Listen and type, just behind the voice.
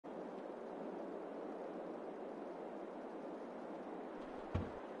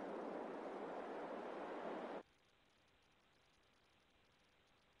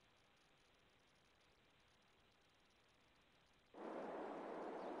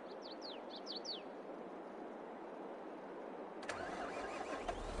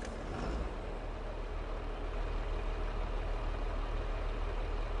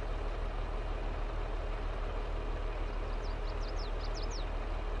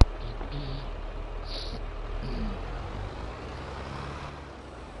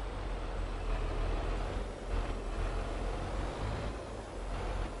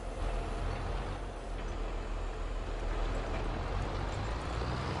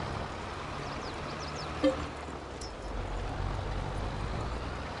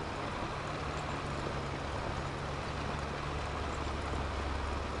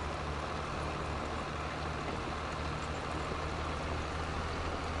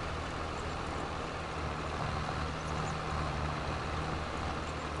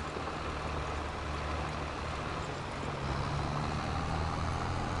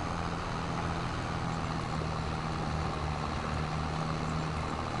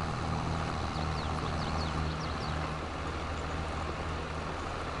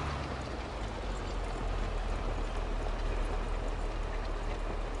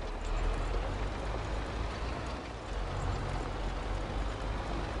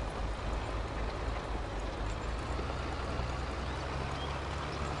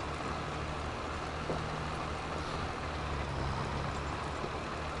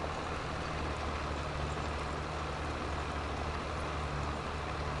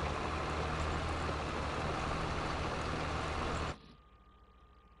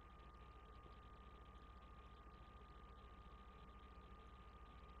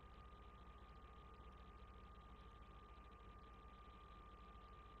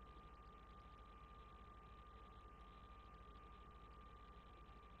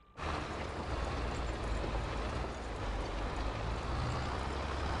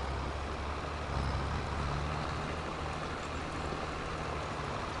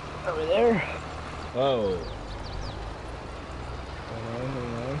Over there. Oh.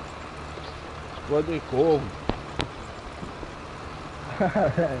 It's bloody cold.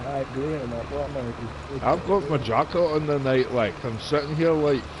 I agree on that one. I've got my jacket on the night, like, I'm sitting here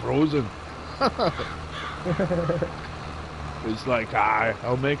like frozen. It's like,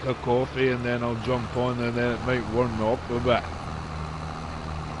 I'll make a coffee and then I'll jump on and then it might warm me up a bit.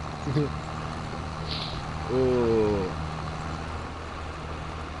 Oh.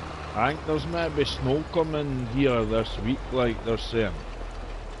 I think there's maybe snow coming here this week, like they're saying.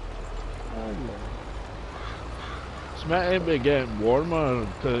 It's maybe getting warmer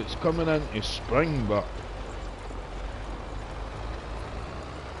because it's coming into spring, but...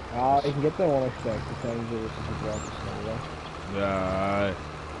 You can get the unexpected things that this is a drop of snow though. Yeah.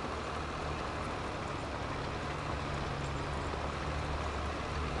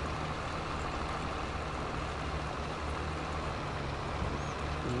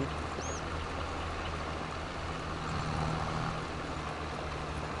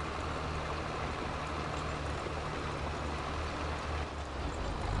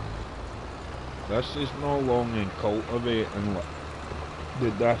 This is no long in cultivating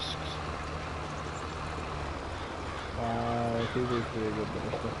the discs. It's usually pretty good bit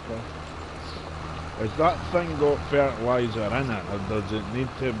of stuff though. Has that thing got fertiliser in it, or does it need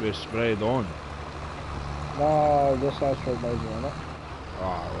to be sprayed on? No, this has fertilizer in it.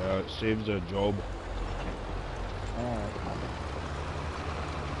 Ah, well, it saves a job.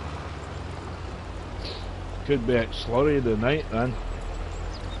 Could be it slurry tonight then.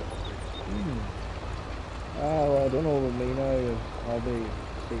 Well, I don't know with me now, I'll be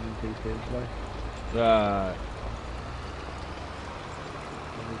speaking to kids now. Right.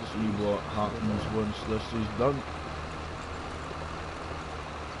 See what happens once this is done.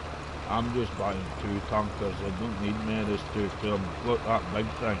 I'm just buying 2 tankers, I don't need more of this 2 film. Look, that big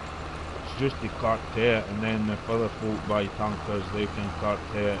thing. It's just the cart it, and then if other folk buy tankers, they can cart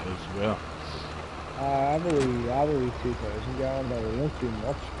it as well. I believe 2,000 gallon, but it won't do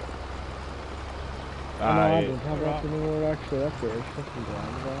much. I don't have that anymore actually, that's very 50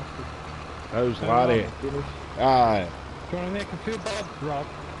 grand bastard. How's Larry? Aye. Do you want to make a few bob, Rob?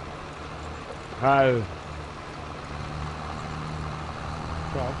 How?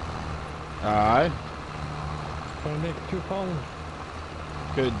 Rob? Aye. Do you want to make 2 pounds?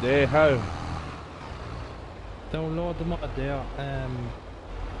 Good day, how? Download the mod there,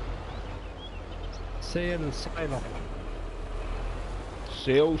 sail silo.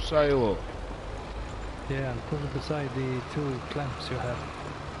 Sail silo? Yeah, and put it beside the 2 clamps you have.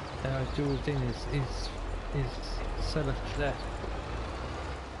 Do it in is sell it to that.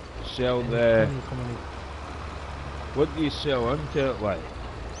 Sell the... What do you sell into it like?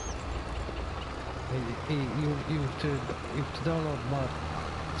 You have to download the mod.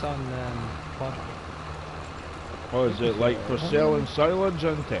 It's on mod. Oh, is it like for selling silage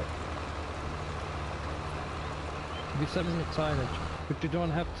into it? You'll be selling it silage, but you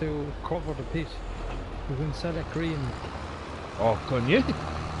don't have to cover the pit. You can sell it green. Oh, can you?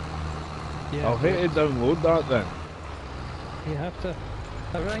 Yeah, I'll hate to download that then. You have to.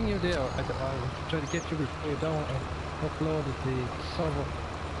 I rang you there. I tried to get you before you uploaded the server.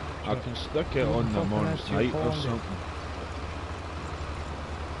 I can stick it on the morning's night or something.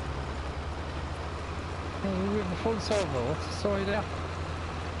 Hey, we have a full server. What's the story there?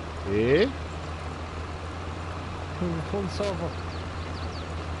 Eh? We have a full server.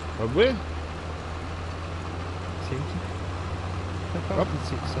 Have we? Think you? I Up. counted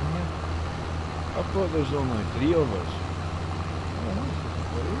 6 in here. I thought there's only 3 of us.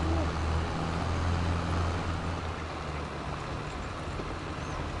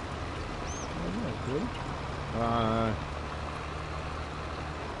 Uh,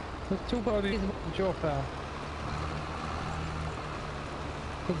 There's 2 bodies above the Joe farm.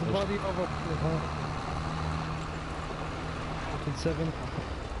 There's a body over the home. 7,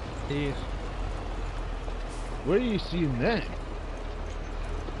 8. where are you seeing that?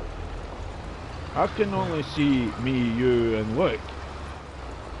 I can only see me, you, and Luke.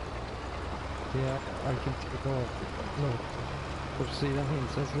 Yeah, I can take off. No. But see that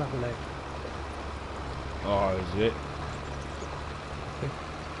means there's nothing left. Oh, is it?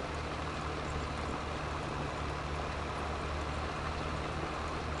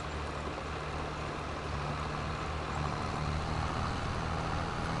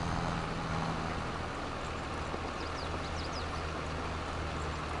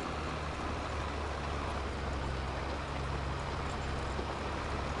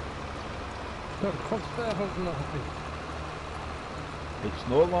 No, what's there holding up? It's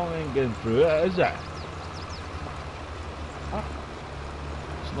no longer getting through it, is it? Huh?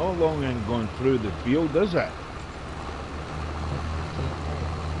 It's no longer going through the field, is it?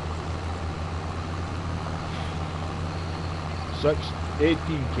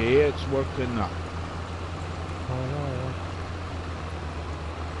 18k, it's working now. Oh no, yeah.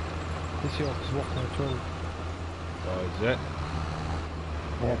 This yoke is walking out too. Oh, is it?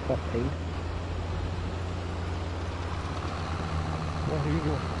 Yeah, 15. Where are you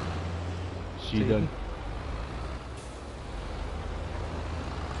going? She did.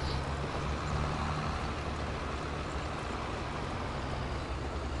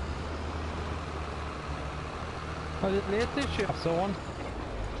 Oh, late this year, so on.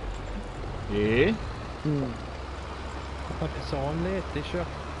 Eh? But it's on late this year.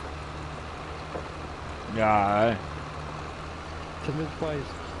 Yeah, To live wise.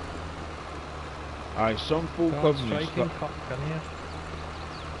 aye, some folk God, haven't striking stuck. cock in here.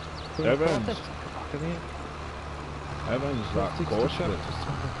 Everyone's- Cock in here. Everyone's that 60 costly. shots or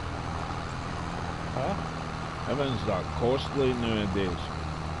something. Huh? Everyone's that costly nowadays.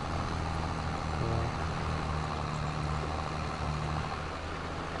 Yeah.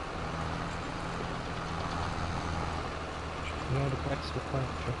 You know the price of the plant,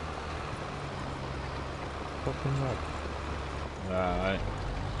 sure. Fucking right. Aye.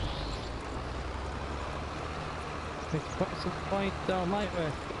 The price of the pint down my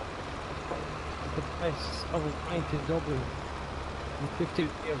way. The price of a pint in Dublin 50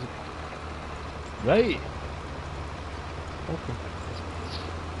 years ago. Right. Okay.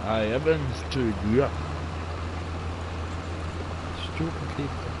 Aye, everyone's too dear. Stupidly.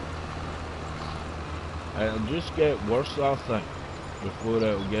 It'll just get worse, I think, before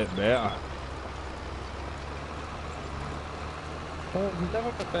it'll get better. Oh, it'll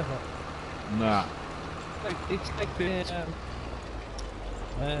never get better. Nah. It's like the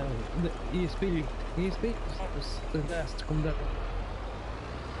ESB is the last to come down.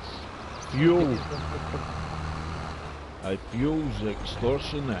 Fuel. Aye, fuel's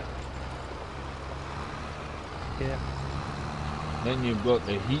extortionate. Yeah. Then you've got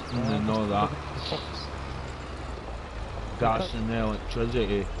the heating and all that. Gas and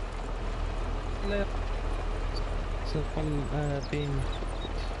electricity. So from being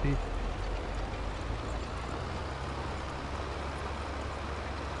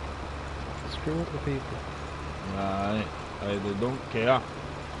screw up the people. Aye, aye, they don't care.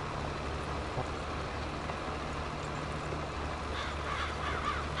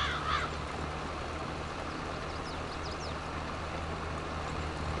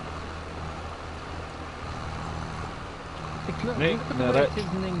 Look Make at the the way rich. it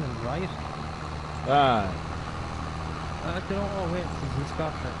is in England, right? Aye, I don't know where it is in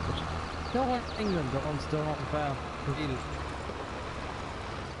Scotland, but no one in England owns their own farm, really.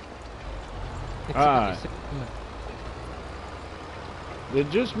 Aye. Except England. they're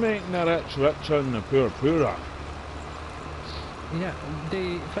just making the rich richer and the poor poorer. Yeah,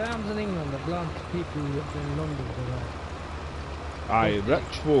 the farms in England are belong to people who live in London, you know. Aye,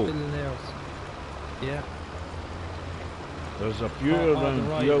 rich folk. Billionaires. Yeah. There's a few Or the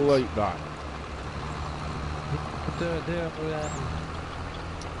around here riots. like that. But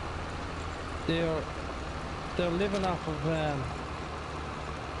they're living off of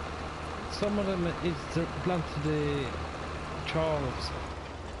some of them is belong to the Charles.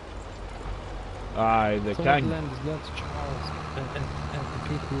 Aye, the Some of the king. land is belongs to Charles, and the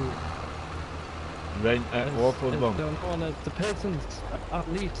people Rent it off of as them. they're known as the peasants are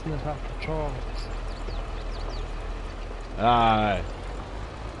leasing it off to Charles. Aye.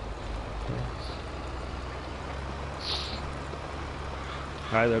 Yes.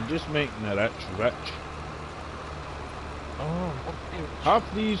 Aye, they're just making the rich rich. Oh, okay.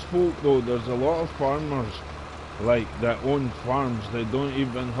 Half these folk though, there's a lot of farmers like that own farms, they don't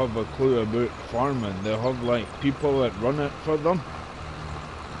even have a clue about farming. They have like people that run it for them.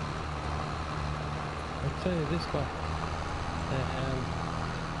 I'll tell you this one.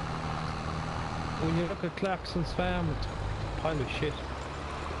 When you look at Clarkson's farm, it's a pile of shit.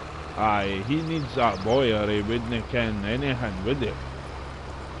 Aye, he needs that boy or he wouldn't ken anything, would he? No,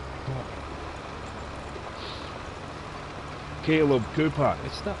 Caleb Cooper.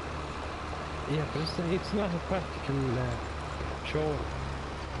 it's not. Yeah, but it's not a practical show.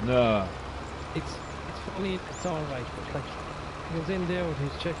 No. It's funny. It's all right, but like he goes in there with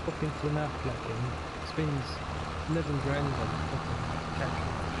his checkbook into the map, like, and spends 11 grand on fucking cattle,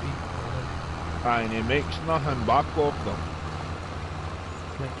 sheep, or whatever. Aye, and he makes nothing back off them.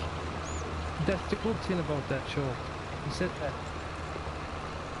 Like, that's the good thing about that show. He said that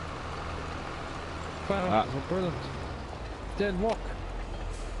farmers are brilliant. They'll walk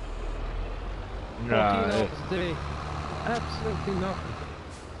 14 hours a day. Absolutely nothing.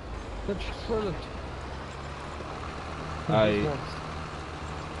 They're just brilliant. Aye.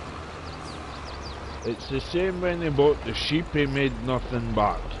 It's the same when he bought the sheep, he made nothing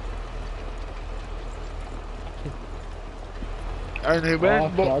back. And he went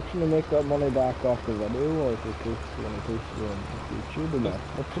and bought... Actually make that money back off the video, or if it goes when it goes to YouTube and that.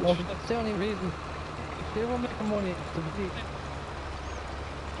 That's the only reason. If they were making money off the video,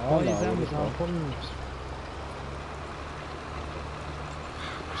 Oh, why no, is Amazon putting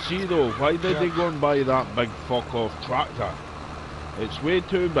See though, why did they go and buy that big fuck off tractor? It's way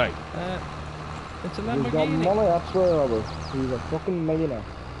too big. it's a He's got Lamborghini. money, that's where Robert. He's a fucking millionaire.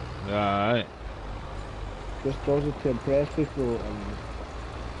 Aye. Just does it to impress people, and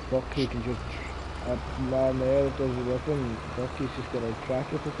fuck, he can just, that man there that does it with him, fuck, he's just gonna track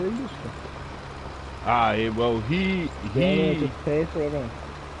it for free, just. Aye, well he Just pay for everything.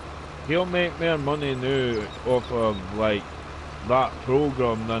 he'll make more money now off of like that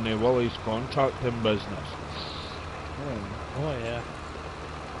program than he will his contracting business. Oh yeah.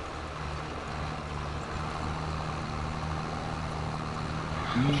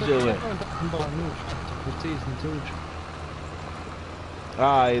 Easily. For season 2.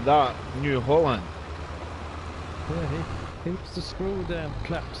 Aye, that New Holland. Yeah, he used to screw them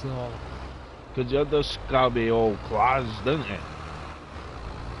claps and all. Cause you had the scabby old class, didn't he?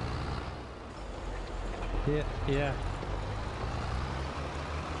 Yeah, yeah.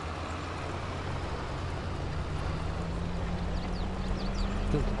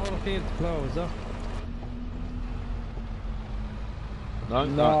 There's all the field to plow, is there? No,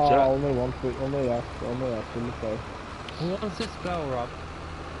 No, that's it. only one foot, only that in the play. What is this plow, Rob?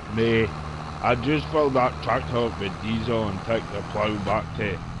 Me, I just filled that tractor up with diesel and took the plough back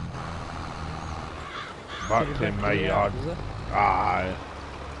to my yard. Is it? Aye.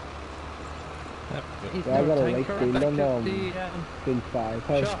 He's Yeah, I no got a tanker late deal back on at the Bill 5,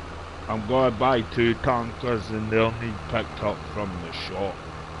 hey. shop. I'm gonna buy 2 tankers and they'll need picked up from the shop.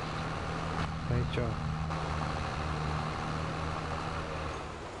 Right, Joe.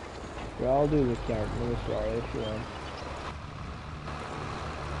 Yeah, I'll do the cart in the sorry if you want.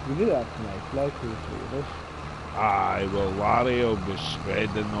 We do that tonight, like the three of us. Aye, well Larry will be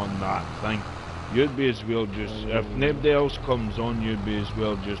spreading on that thing. You'd be as well just, if nobody else comes on, you'd be as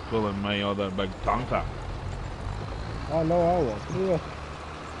well just pulling my other big tanker. Oh no, I won't do it.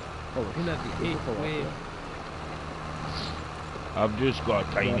 Oh, You'll have the 8th wave. I've just got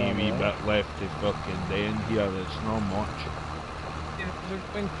a tiny Yeah, wee right. bit left to fucking do in here, it's not much. Yeah, we're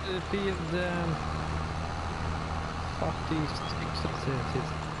going to the field 46, I'd say it is.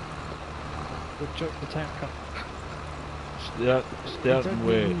 We'll chuck the tanker. Starting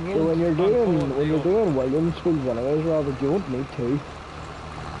with, so when you're doing Williamsfield anyways, Robert, you won't need two.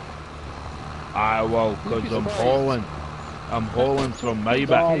 aye well, You'd be cause I'm surprised. hauling from my Oh, bit.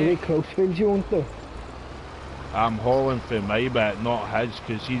 the wee close fields you won't do. I'm hauling for my bit, not his,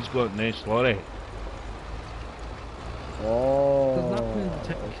 cause he's got no slurry. Oh. There's nothing in the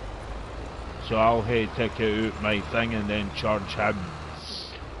tank. So I'll take it out my thing and then charge him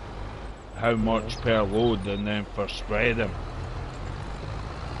how much per load and then for spreading.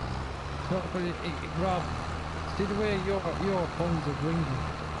 No, but Rob, see the way your funds are ringing?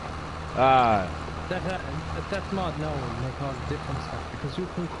 Aye. That mod now will make all the difference now, because you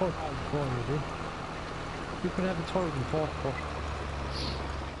can cut all the corners in. You could have a third and fourth cut.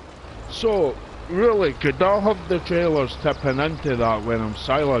 So, really, could I have the trailers tipping into that when I'm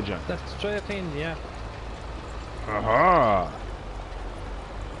silaging? That's straight in, yeah. Aha!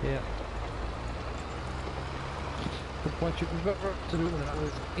 Yeah. But what you prefer to do now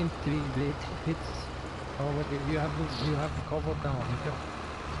is into the pits. Or what you have the cover down, you know.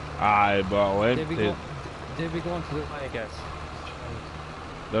 Aye, but I'll They'll empty. be going to the way, I guess.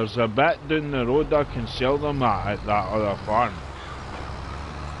 There's a bit down the road I can sell them at that other farm.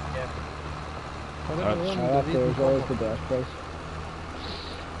 Yeah. That's- That there's always the best price.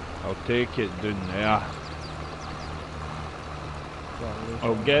 I'll take it down there. Well,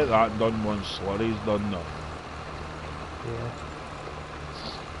 I'll get that done once slurry's done though. Yeah.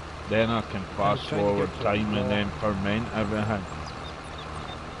 Then I can fast trying to forward get to time and more. then ferment everything.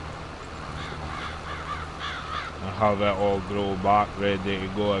 And have it all grow back ready to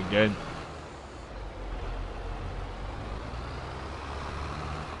go again.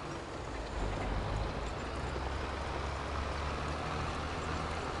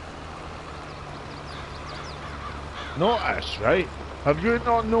 Notice, right? Have you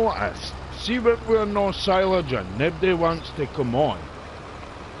not noticed? See when we're not silaging, nobody wants to come on.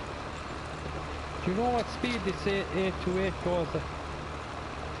 Do you know what speed this 828 goes at?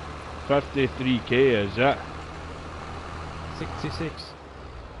 53k is it? 66.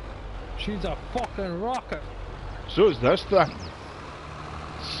 She's a fucking rocket. So is this thing.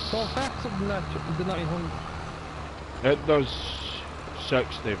 So faster than that, the 900. It does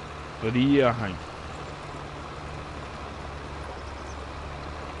 63 I think.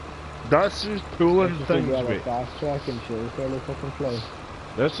 This is pulling things with. fast track and shows fairly fucking slow.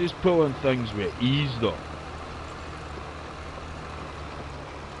 This is pulling things with ease though.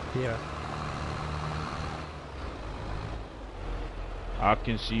 Yeah. I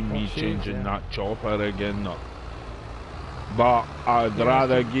can see me shit, changing yeah. that chopper again though. But I'd Yeah,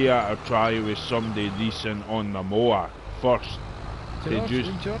 rather give it a try with somebody decent on the mower first. Do you know They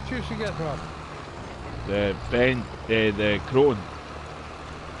just what you should get, Rob? the crone.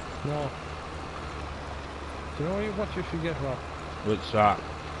 No. Do you know what you should get, Rob? What's that?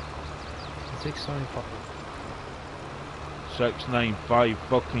 The 695. 695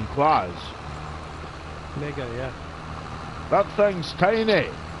 fucking class. Mega, yeah. That thing's tiny.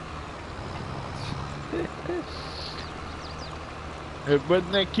 It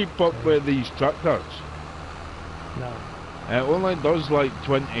wouldn't keep up with these tractors. No. It only does like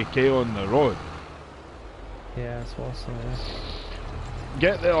 20k on the road. Yeah, that's awesome, yeah.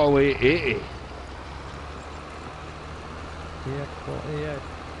 Get the all 880. Yeah, well, yeah.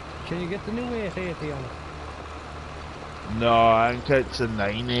 Can you get the new 880 on it? No, I think it's a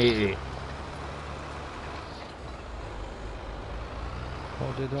 980.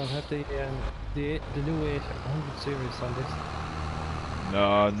 Oh, they don't have the new 800 series on this.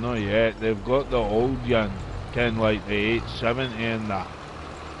 No, not yet. They've got the old one, kind of like the 870 and that.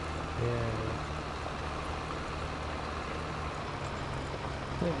 Yeah.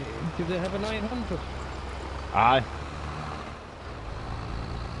 Do they have a 900? Aye.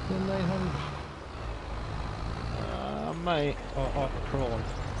 The 900? I might. Or Chrome.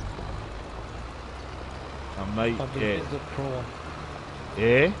 I might Or the get. Lizard Chrome.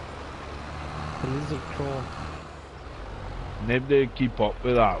 Eh? The Lizard Chrome. Nobody would keep up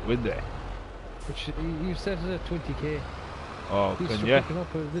with that, would they? Which you set it at 20k. Oh, He's can you? picking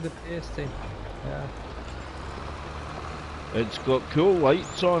up a bit of pace thing. Yeah. It's got cool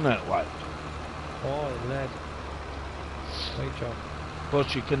lights on it, like. Oh, lad. Great job.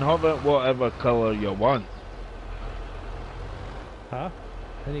 Plus, you can have it whatever colour you want. Huh?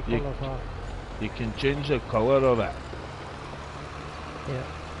 Any You- colour, huh? You can change the colour of it. Yeah.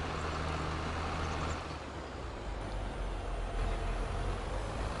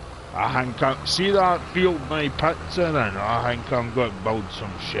 I think see that field my pits are in. I think I'm going to build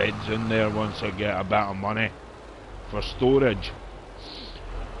some sheds in there once I get a bit of money for storage.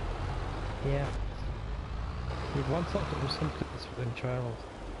 Yeah. You'd want something with something that's within travel.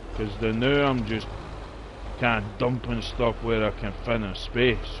 Because the now I'm just kind of dumping stuff where I can finish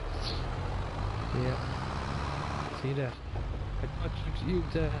space. Yeah. See that? I thought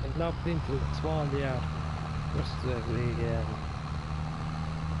you'd knocked into a small yard. Just the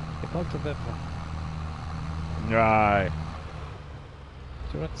cultivator. Aye.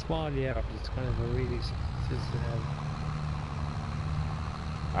 So that small yard, it's kind of a really,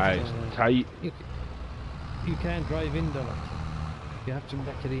 Aye, it's tight. you can't drive in there, like. You have to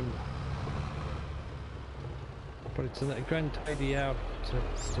back it in. But it's a grand tidy yard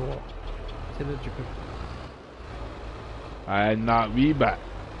to store. Tillage equipment. And that wee bit.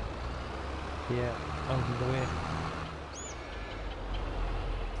 Yeah. out of the way.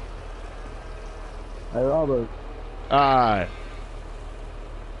 Hey Robert, Aye.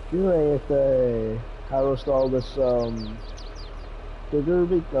 do you know if they harvest all this sugar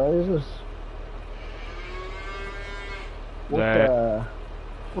beet noises?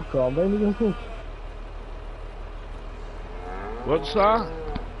 What combine are you gonna take? What's that?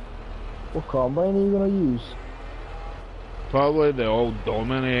 What combine are you gonna use? Probably the old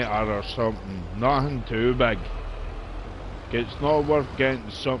Dominator or something. Nothing too big. It's not worth getting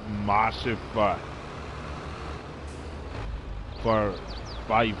something massive for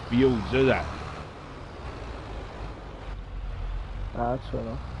 5 fields, is it? That's fair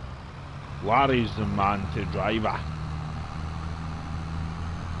enough. Larry's the man to drive it.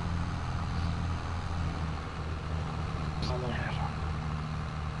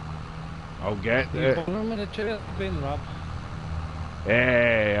 I'll get You it. put them in a chair bin, Rob.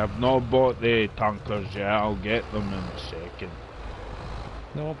 Hey, I've not bought the tankers yet. I'll get them in a second.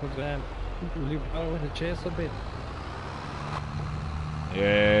 No, but will you borrow in a chaser bin?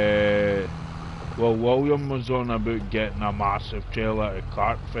 Yeah. Well, William was on about getting a massive trailer to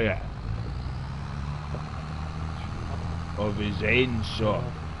cart for it. Of his own, so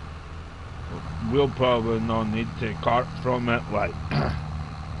we'll probably not need to cart from it, like.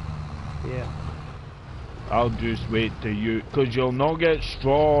 Yeah. I'll just wait till you, cause you'll not get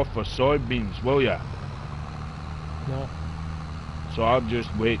straw for soybeans, will ya? No. So I'll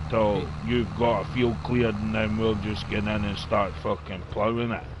just wait till you've got a field cleared and then we'll just get in and start fucking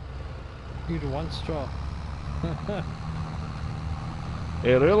ploughing it. You don't want straw.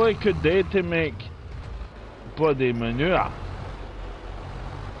 It really could do to make bloody manure.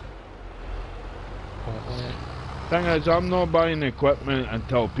 Thing is, I'm not buying equipment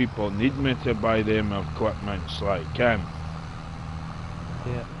until people need me to buy them equipments like him.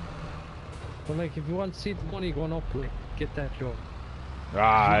 Yeah. But like, if you want to see the money going up, like, get that job.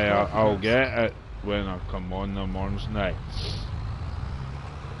 Aye, I'll get it when I come on the mornings night.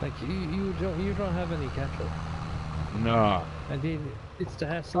 Like, you don't have any cattle. No. And then it's the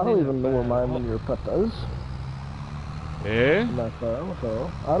hassle. I don't even know where my manure pit is. Eh? In my farm,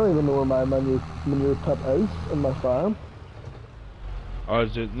 so I don't even know where my manure pit is in my farm. Or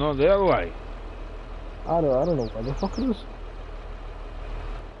is it not there, like? I don't know where the fuck it is.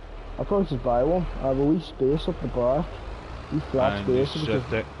 I'll probably just buy one. I have a wee space up the back. Wee flat And space, you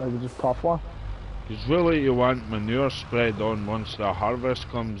I could just pop one. Because really you want manure spread on once the harvest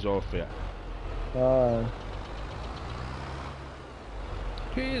comes off it.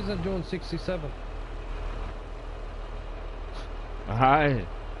 Cheers, I'm doing 67. Aye.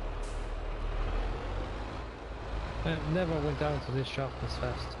 I never went down to this shop this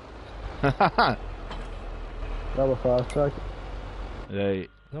fast. Grab a fast track. Right.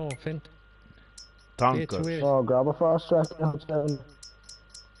 No, Finn. Tankers. Oh, grab a fast track.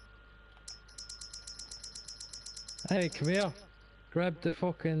 Hey, come here. Grab the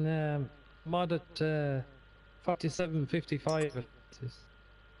fucking modded 4755.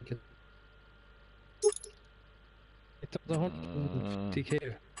 It does 150k.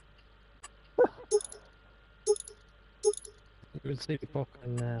 You will see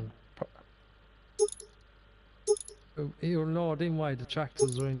fucking you'll know then why the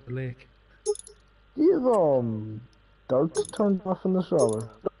tractors are in the lake. Do you have dirt turned off in this roller?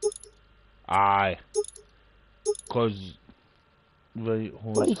 Aye. Cause right,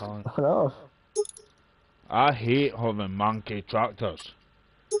 hold on. Enough. I hate having monkey tractors.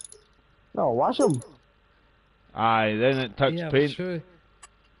 No, wash them. Aye, then it takes Yeah, paint. but sure.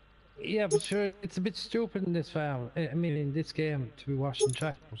 Yeah, but sure, it's a bit stupid in this farm. I mean, in this game, to be washing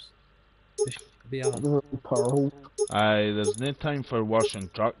tractors. They should be on. Aye, there's no time for washing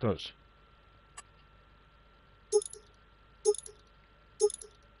tractors.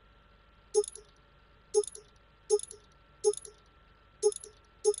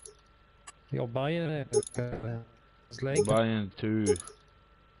 You're buying it. It's like Buying two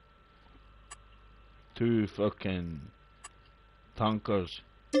fucking tankers.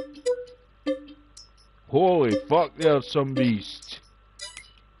 Holy fuck, there's some beasts.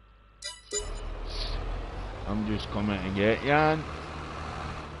 I'm just coming to get Jan.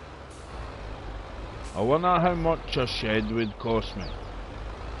 I wonder how much a shed would cost me.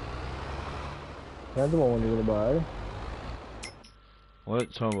 That's the one you're gonna buy.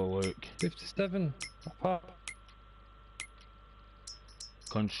 Let's have a look. 57 a pop.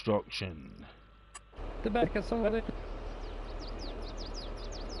 Construction. The back of somebody.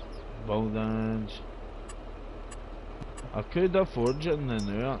 Buildings. I could afford it in the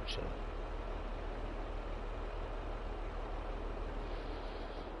new actually.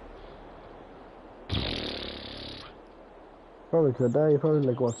 Probably could die. Probably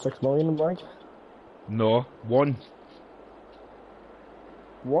like what, 6 million in the bank? No, one.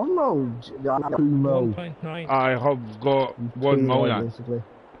 1 mil? 2 mil. 1.9. I have got 1 2 mil million. basically.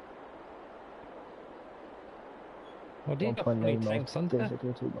 Well, these are 1.9 funny mil. times, aren't they?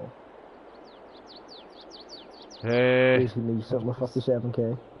 Basically 2 mil. Hey, Basically me sitting with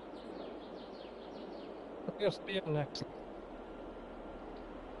 57k. You're still next.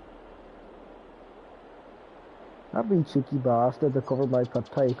 That wee cheeky bastard that covered my pit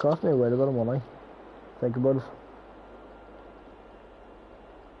tie cost me a right bit of money. Think about it.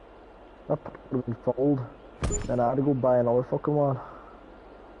 That pit would be fold. Then I had to go buy another fucking one.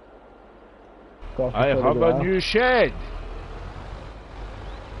 Cost me I 30 have a grand. new shed.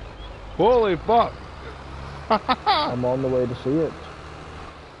 Holy fuck. I'm on the way to see it.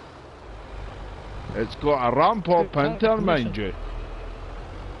 It's got a ramp up in there, mind you.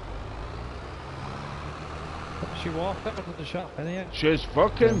 She walked out of the shop, anyhow. She's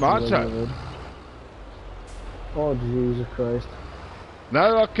fucking massive. Oh Jesus Christ.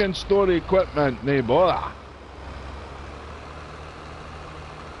 Now I can store equipment, no bother.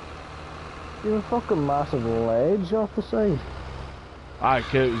 You have a fucking massive ledge off the side. Aye,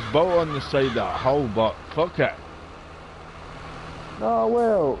 it was built on the side of a hull, but fuck it. Oh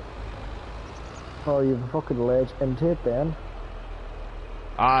well. Oh, you have a fucking ledge into it then.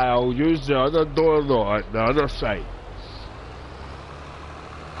 Aye, I'll use the other door though, at the other side.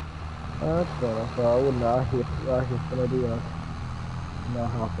 That's fair enough. I wouldn't hate when I do that. And that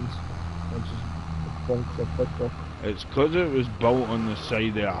happens. It's just bunks are picked up. It's 'cause it was built on the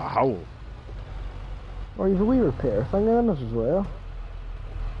side of a hull. Or you have a wee repair thing in it as well.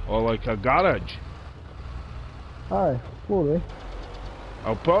 Or like a garage. Aye, slowly.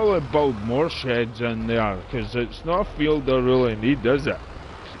 I'll probably build more sheds in there, 'cause it's not a field I really need, is it?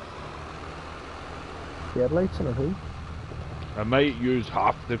 Headlights and everything. I might use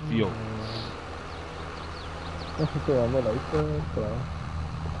half the field. That's what they're on the light there.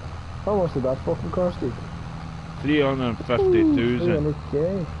 How much did that fucking cost you? 350,000.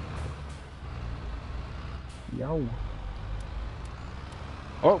 300k. Yow.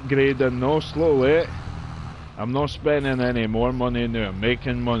 Upgrading, no, slowly. I'm not spending any more money now, I'm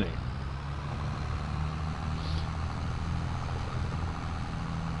making money.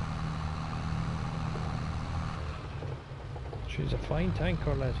 She's a fine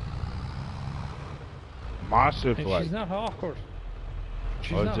tanker, lad. Massive, And like. she's not awkward.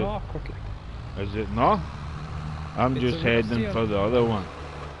 She's Oh, is not it? awkward. Is it not? I'm It's just a real heading steer. for the other one.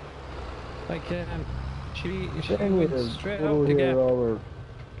 Like, she Send me went a straight photo out the here, gap. Robert.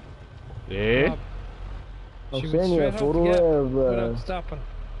 Eh? I'll She went send you a straight out photo the gap there of without stopping.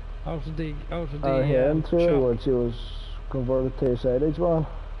 Out of the our hen through shop. when she was converted to a silage one.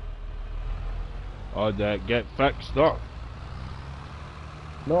 Or did it get fixed up?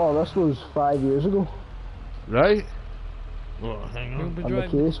 No, this was 5 years ago. Right? Well, hang You'll on. be And the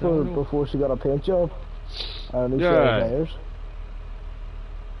driving case down were the road. before she got a paint job. And a new set Yeah. of tires.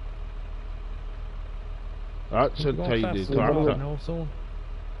 That's a You'll go tidy fast on the road tractor. now soon.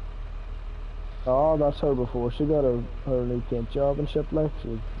 Oh, that's her before she got her new paint job and shit like.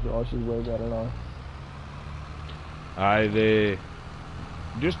 She's way better now. Aye, they...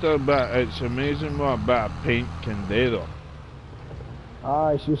 Just a bit, it's amazing what a bit of paint can do though.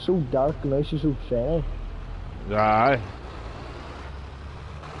 Ah, she was so dark and now she's so shiny. Aye.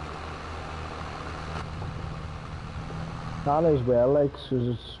 And as well, like,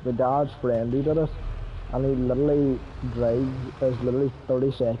 it's my dad's friend who did it. And he literally drives as literally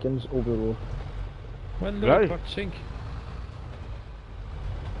 30 seconds over the road. Well, look, Right. what do you think?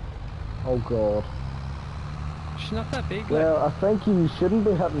 Oh god. She's not that big, like. Well, I think you shouldn't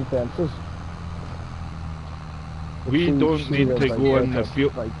be hitting fences. We don't need does to like go that, in the like,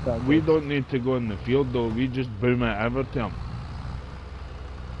 field. that We way. don't need to go in the field though, we just boom it over to him.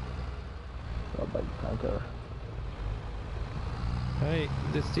 A big tanker. Hey,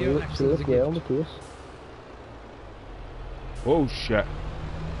 the steer next See is it a there on the gift. case. Oh shit.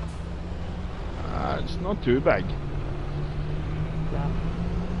 It's not too big.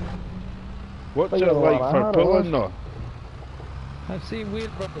 What's Bigger it than like what I for had, pulling though? I've seen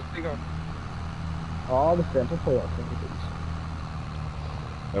wheelbarrows bigger. Oh, the center pull up.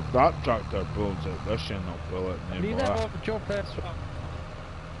 If that tractor pulls it, this should not pull it Leave that anymore. over at your place, Rob.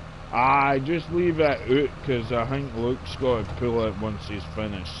 Aye, just leave it out, cause I think Luke's got to pull it once he's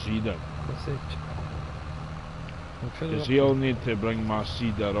finished seeding. That's it. And fill it Cause up he'll with- need to bring my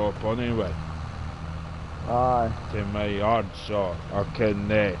seeder up anyway Aye. to my yard, so I can,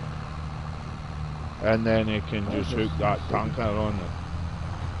 and then he can just hook that tanker on it.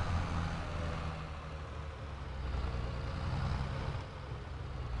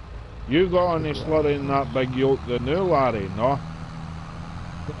 You got any slurry in that big yoke the new, Larry, no?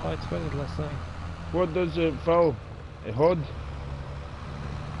 Oh, I tried it last night. What does it fill? A hood?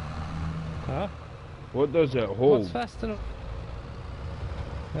 Huh? What does it hold? What's fast enough?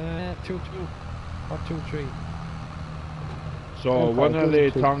 2-2 or 2-3. So one of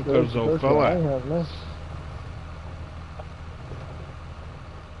the tankers will fill it.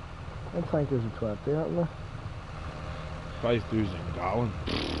 Them tankers are 20, aren't they? 5,000 gallon.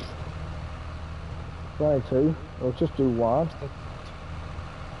 22. I'll just do one.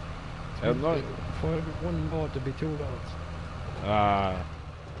 Not, For every one load to be 2 loads.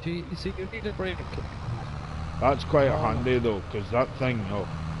 You see, you need a brake. that's quite handy though, because that thing,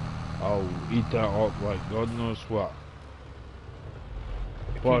 I'll eat it up like God knows what.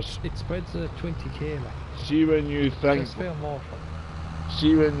 Plus, It spreads 20k like. see when you think, Just fair more.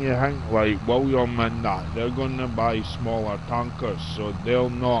 see when you think like William and that, they're going to buy smaller tankers, so they'll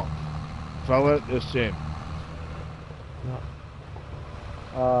not fill it the same. No.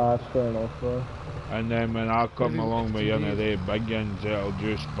 That's fair enough, bro. And then when I come along with one of the big ones, it'll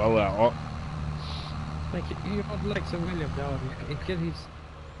just fill it up. Like you would like some William down. You get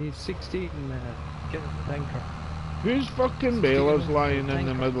his 16 get a tanker. Whose fucking baler's lying in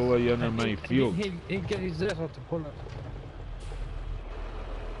the middle of one of my field? He'll get his zero to pull it.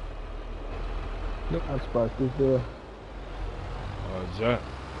 Look, That's Sparky's there. Oh, is it?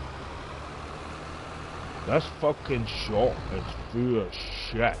 This fucking shop is full of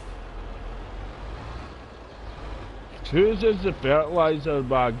shit. Whose is the fertilizer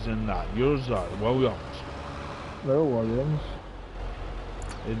bags in that? Yours are, Williams. They're Williams.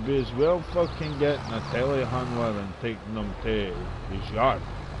 It'd be as well fucking getting a telehandler and taking them to his yard.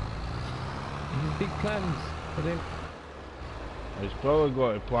 his big plans for them. He's probably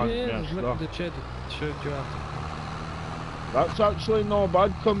got to plant Yeah, their just look at stuff. the shed you have. That's actually not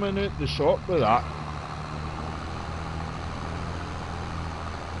bad coming out the shop with that.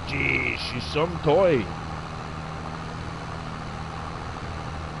 Gee, she's some toy.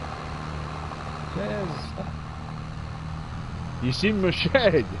 Yes. You seen my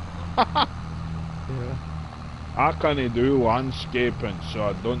shed? Yeah. I can't do landscaping, so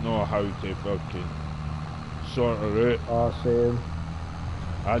I don't know how to fucking sort it out. Oh, same.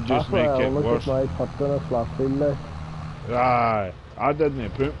 I just make That's why I it look worse. at my put in a flat field there. Aye, I didn't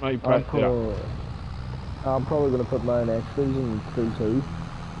put my pit there. I'm probably going to put mine extras in 3-2.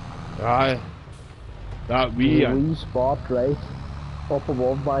 Aye, that wee There's a one. wee spot right up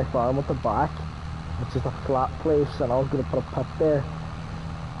above my farm at the back. It's just a flat place, and I was going to put a pit there.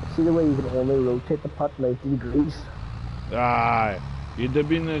 See the way you can only rotate the pit 90 degrees? Aye, you'd have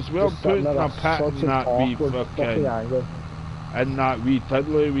been as well Just sitting putting at a pit in such that wee awkward fucking fucking, angle. in that wee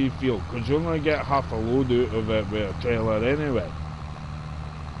tiddly wee field, because you only get half a load out of it with a trailer anyway.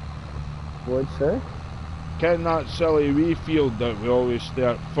 What'd you say? Getting that silly wee field that we always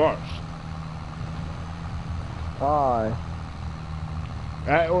start first. Aye.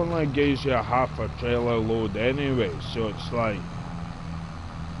 It only gives you half a trailer load anyway, so it's like,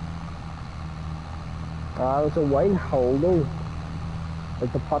 It's a white hole though.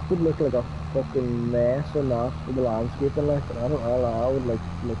 Like the pit would look like a fucking mess and that with the landscaping like, and I don't know, I would like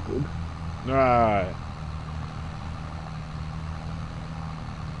to look good. aye.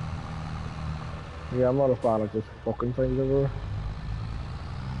 Yeah, I'm not a fan of just fucking things everywhere.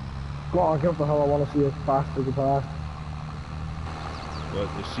 Go on, get up the hill, I want to see it fast as the past. But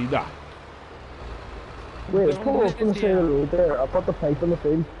you see that? Wait, pull up on the side of the road there, I put the pipe in the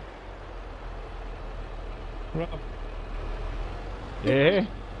field. Rob, Yeah?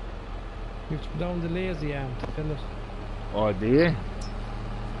 you've put down the lazy arm to fill it. Oh, do you?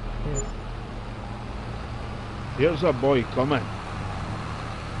 Yeah. Here's a boy coming.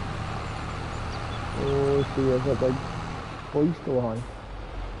 Oh, see, there's a big hoist behind.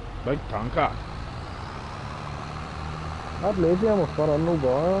 Big tanker. That lazy arm was fun on no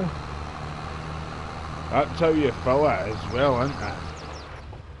bar. That's how you fill it as well, isn't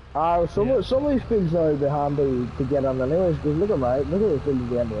it? Some of these fields now would be handy to get on anyways, because look at the field at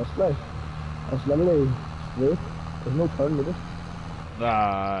the end of this place. It's literally straight. There's no turn with it.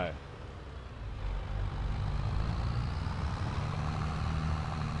 Aye.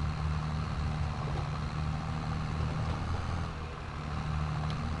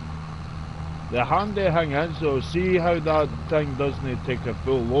 The handy thing is though, see how that thing doesn't take a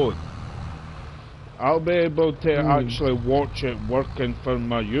full load. I'll be able to actually watch it working for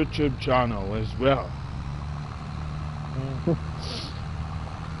my YouTube channel as well.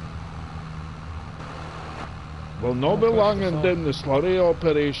 We'll not be long in doing the slurry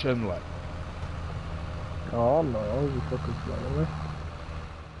operation like. Oh no, you fucking slow.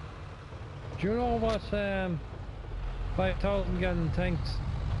 Do you know what 5,000 gallon tanks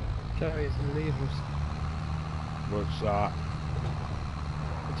carries in litres? What's that?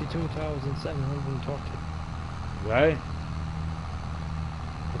 22,730. Right?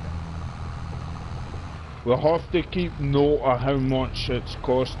 We'll have to keep note of how much it's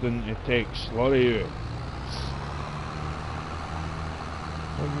costing to take slurry out.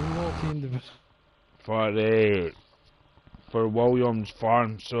 Well, you know the end of it. For William's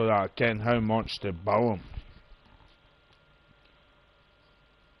farm, so that I ken how much to bill him.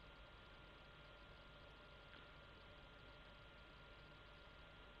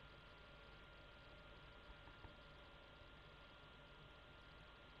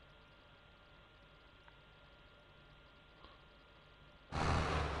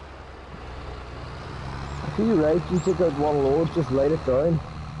 I see you right, you take out one load, just light it down.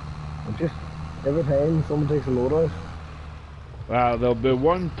 And just every time someone takes a load out, Well, there'll be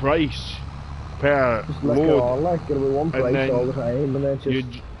one price per just lick it load, on, like it'll be one and price then all the time, and then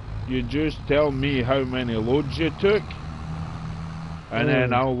just you just tell me how many loads you took, and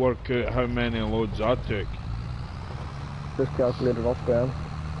then I'll work out how many loads I took. just calculate it up then.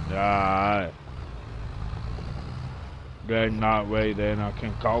 Aye. Then that way, then I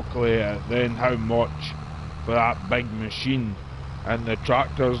can calculate it. Then how much for that big machine and the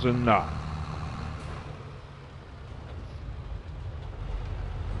tractors and that.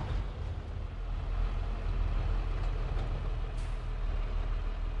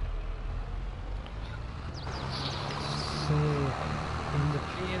 So, in the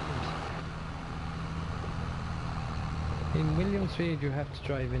field, in Williamsfield, you have to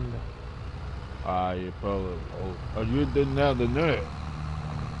drive in there. Ah, you probably. Oh, are you doing there the now?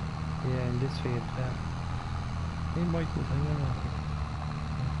 Yeah, in this field, in Michael's, I don't know.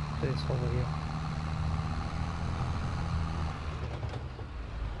 Place over here.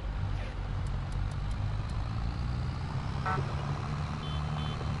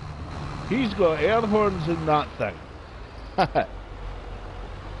 He's got air horns in that thing.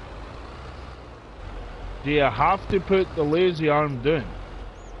 Do you have to put the lazy arm down?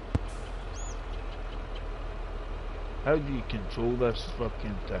 How do you control this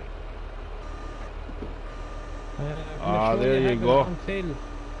fucking thing? Ah, there you go.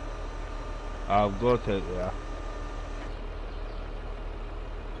 I've got it there.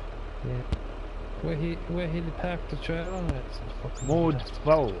 Yeah. Where he parked the trailer on it. Mode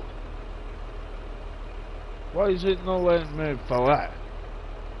fill. Why is it not letting me fill it?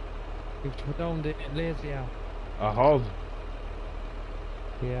 You've put down the lazy arm. I have.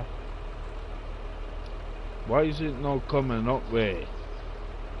 Yeah. Why is it not coming up with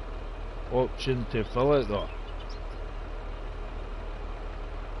option to fill it though?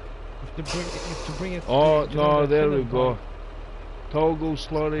 You have to bring it Oh to no, there we filling go. point. Toggle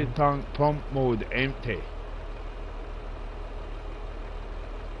slurry tank pump mode empty.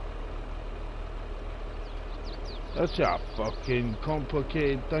 That's a fucking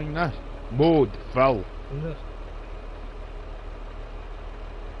complicated thing, this. Mode fill. Is it?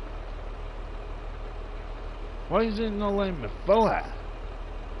 Why is it not letting me fill it?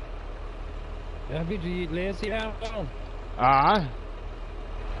 Have you the lazy arm down? Ah.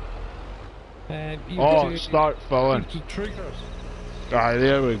 You Oh, do- start filling. The triggers. Ah,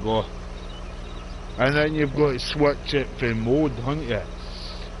 there we go. And then you've got to switch it for mode, haven't you?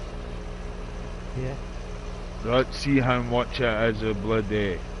 Yeah. Let's see how much it is a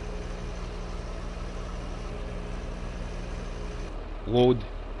bloody load.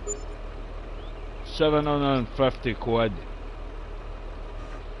 750 quid.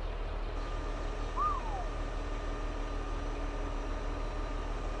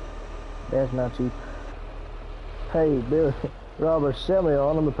 That's not cheap. Hey, Bill, Robert, sell me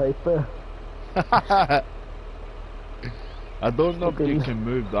on the pipe there. I don't know if you can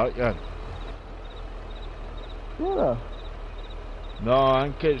move that yet. Yeah. No, I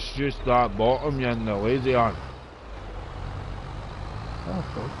think it's just that bottom you in the lazy arm. Oh,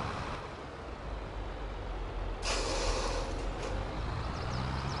 cool.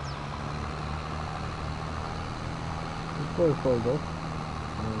 It's fully filled up.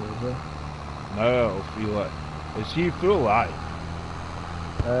 There we go. Now I'll feel it. Is he full? Aye.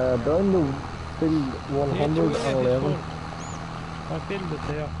 Down to field 111. I filled it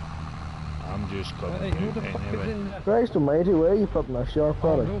there. I'm just coming Hey, who the out fuck is anyway. in there? Christ almighty, where are you putting a sharp Oh,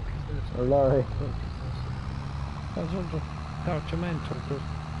 product? look. Or Larry? That's under Torchment.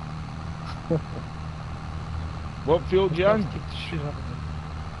 What field you in? Kick the shit out of it.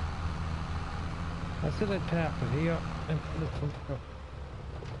 I said I'd park it here and put it from there.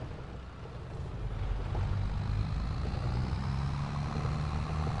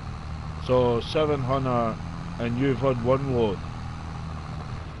 So 700 and you've had one load.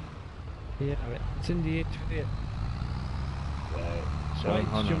 Yeah, it's in the 828. Right, Right,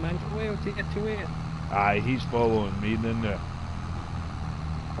 700. your man go away with the 828. Aye, he's following me then there.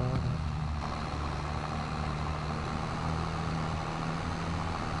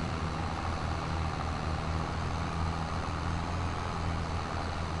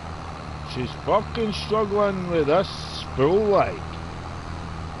 She's fucking struggling with this spool like.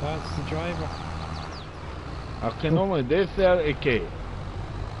 That's the driver. I can only do 30k.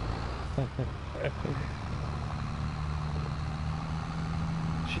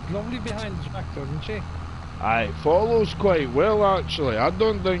 She's lovely behind the tractor, isn't she? Aye, it follows quite well actually. I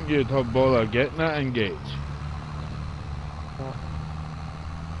don't think you'd have bother getting it engaged. No.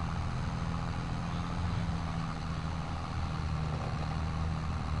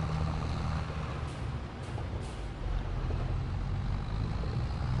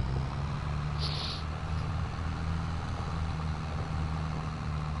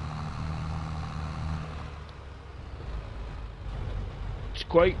 It's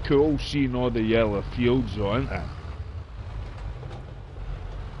quite cool seeing all the yellow fields though, isn't it?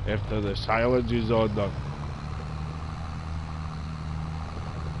 After the silage is all done.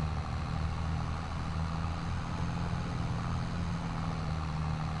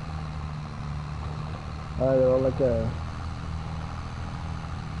 They're all like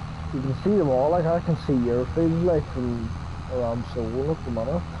you can see them all, like I can see your field like from around Seoul at the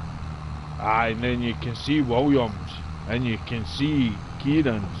minute. Aye, and then you can see Williams and you can see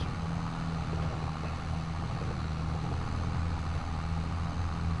Kieran's.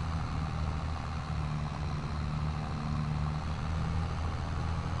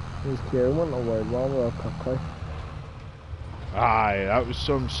 His Kieran went away one real quickly. Aye, that was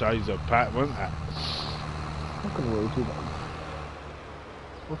some size of pat, wasn't it? Fucking way too bad.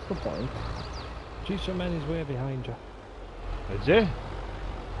 What's the point? Jeez, your man is way behind you. Is it?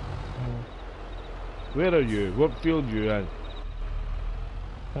 Where are you? What field you in?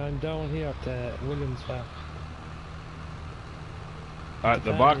 I'm down here at Williams Farm. At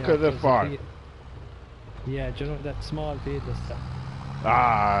the back of the farm? Yeah, do you know that small field that's there?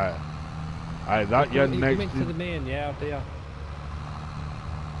 Aye. Aye, that you're You next come into the main, yeah, out there.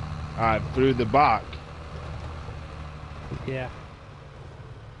 Aye, through the back. Yeah.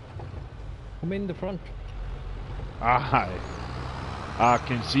 Come in the front. Aye. I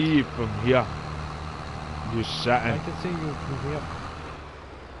can see you from here. Just sitting. I can see you from here.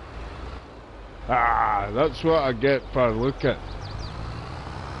 Ah, that's what I get for looking.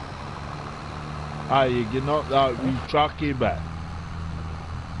 Aye, you get up that wee tracky bit.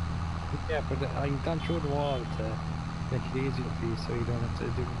 Yeah, but I've gone through the wall to make it easier for you so you don't have to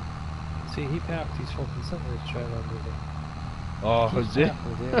do... See, he parked his fucking sunrise trailer over there. Oh, is it?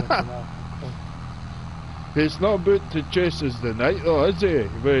 It's not about to chase us the night though, is it?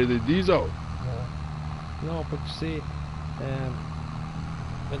 With the diesel. No, but you see,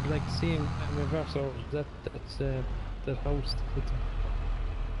 I'd like to see him in reverse over that's that house.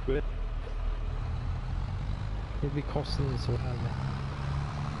 Great. He'd be costing us well, man.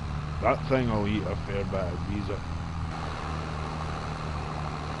 That thing will eat a fair bit of diesel.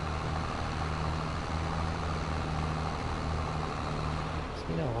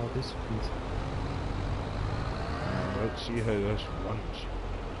 See now how this feels. Let's see how this runs.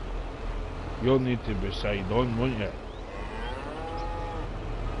 You'll need to be side on, won't you?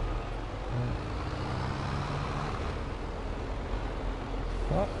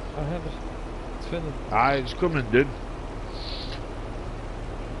 Oh, I have it. It's filling. Aye, it's coming down.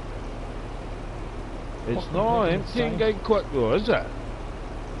 It's Fucking not taking its emptying time. getting quick though, is it?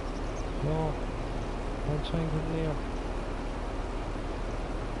 No. I'll try and get near.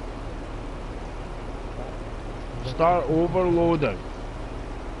 Start overloading.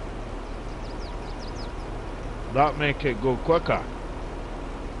 That make it go quicker.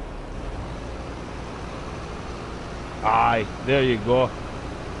 Aye, there you go.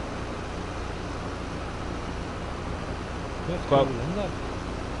 That's Well, cool, isn't it?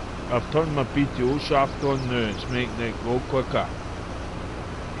 I've turned my PTO shaft on now, it's making it go quicker.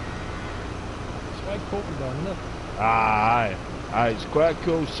 It's quite cool down, isn't it? Aye, aye, it's quite a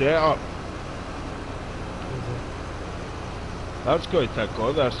cool setup. That's going to take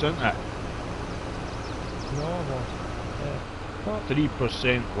all this, isn't it? No, what?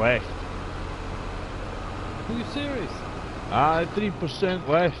 3% left. Are you serious? Aye, 3%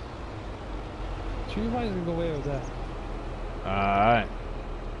 left. So you might as well go away with that. Aye.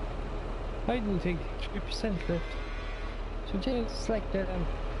 I didn't think 3% left. So James, it's like that.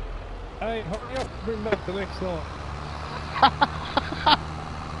 Hey, hurry up, bring back the next law.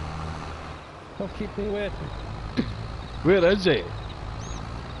 Don't keep me waiting. Where is it?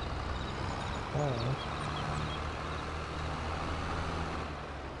 Alright.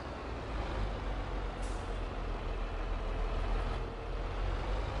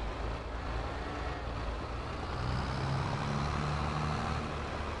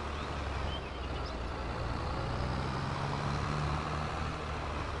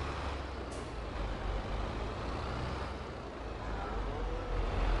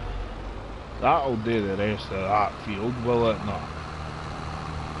 That'll do the rest of that field, will it not?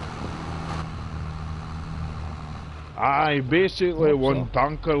 Aye, basically one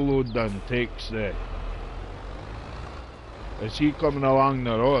tanker load then takes the... Is he coming along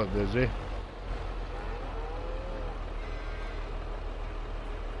the road, is he?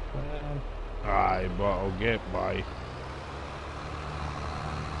 Aye, but I'll get by.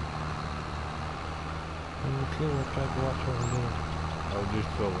 I'll try to watch what I'm doing. I'll just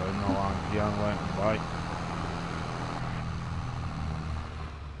pull in along here and let him by.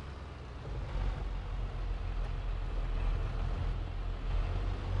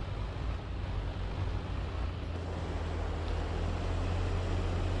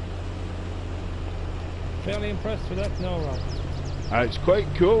 Fairly impressed with that now, Rob. It's quite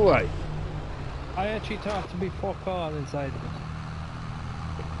cool, like. I actually thought to be fuck all inside of it.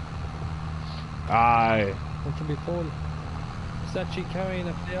 Aye. And to be full. It's actually carrying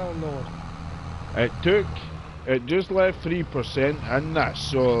a fair load. It just left 3% in this,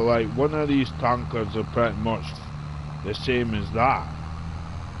 so like one of these tankers are pretty much the same as that.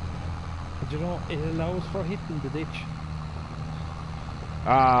 But you know, it allows for hitting the ditch.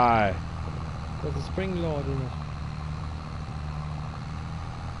 Aye. There's a spring load in it.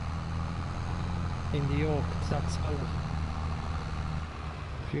 In the yoke, it's that solid.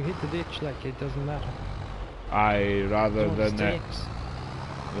 If you hit the ditch, like, it doesn't matter. Aye, rather than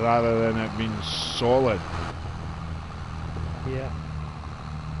it being solid. Yeah.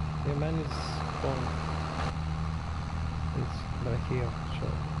 Your man is gone. It's back here, so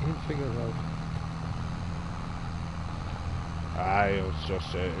he'll figure it out. Aye, it's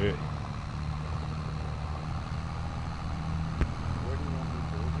just it. Where do you want me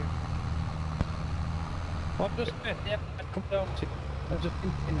to go here? Well, just wait, yeah, I'll come down to you. I've just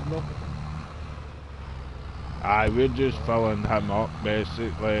been in love. Aye, we're just filling him up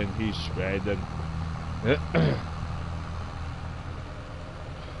basically and he's spreading.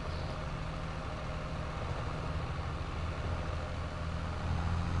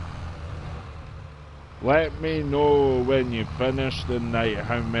 Let me know when you finish the night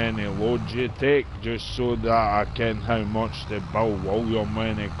how many loads you take, just so that I can how much to bill William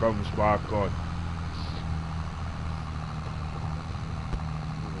when he comes back on.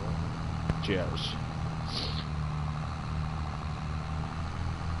 Cheers.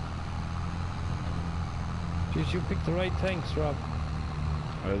 Jeez, you picked the right tanks, Rob.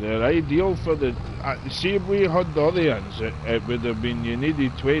 They're ideal for the... see if we had the other ones, it would have been you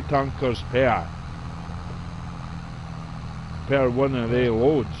needed 2 tankers per one of their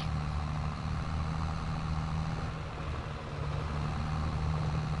loads.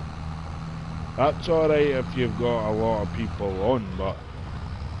 That's alright if you've got a lot of people on, but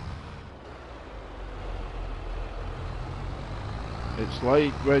it's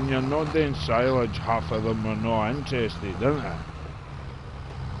like when you're not doing silage, half of them are not interested, isn't it?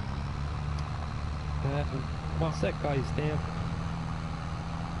 What's that guy's name?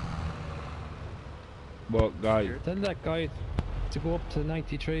 What guy? Tell that guy to go up to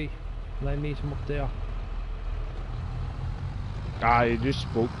 93 and I meet him up there. I just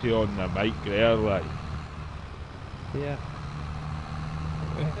spoke to you on the mic there, like. Yeah.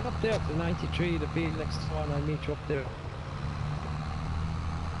 Get up there to 93, the field next one, I'll meet you up there.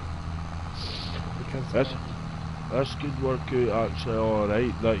 Because This could work out actually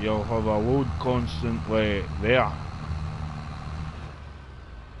alright, that you'll have a load constantly there.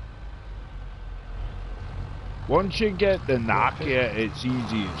 Once you get the knack of it, it's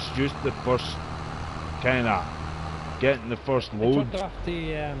easy. It's just the first kind of getting the first load.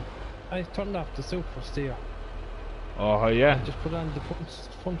 I turned off the super steer. Oh yeah. I just put on the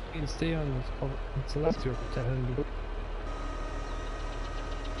front wheel steer and it's the last year to handle.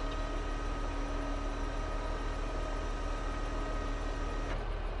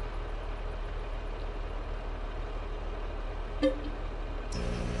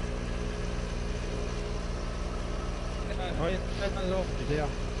 There.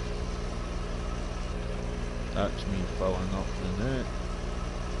 That's me filling up the net.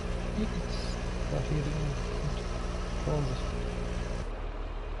 What are you doing? Close it.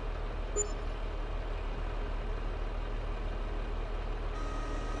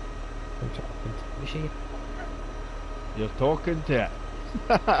 I'm talking to the machine. You're talking to it.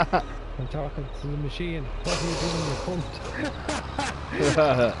 I'm talking to the machine. What are you doing, you cunt?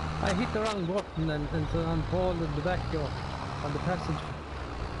 I hit the wrong button and so I'm falling in the back door on the passenger.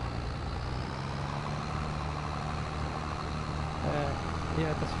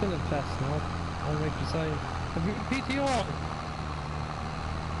 Yeah, that's filling fast now. I'm right beside. Have you PTO?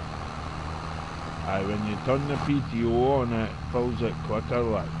 Aye, when you turn the PTO on, it fills it quicker,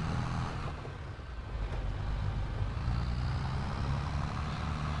 like.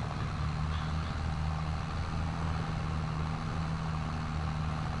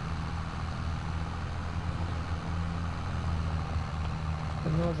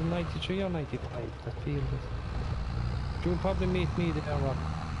 And there was a 93 or 95 that field is. You'll probably meet me there, Rob.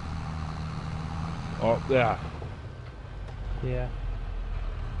 Up there. Yeah.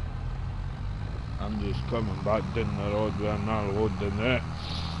 I'm just coming back down the road where I'm not loading it.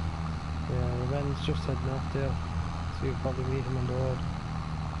 Yeah, the man's just heading off there. So you'll probably meet him on the road.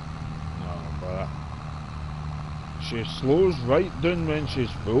 No, but she slows right down when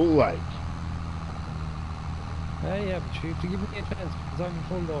she's full, like. Yeah, but you have to give me a chance because I'm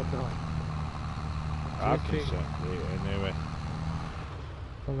full load now. I can sit late anyway.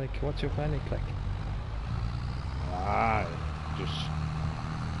 So like, what's your panic like? Aye, just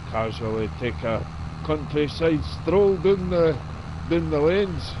casually take a countryside stroll down the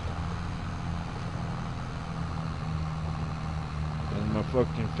lanes. In my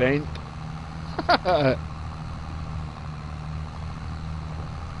fucking Fent.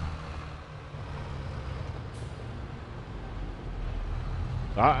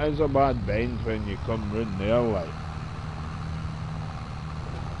 That is a bad bend when you come round there, like.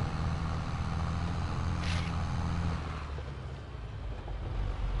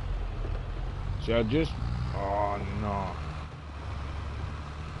 So I just... Oh no.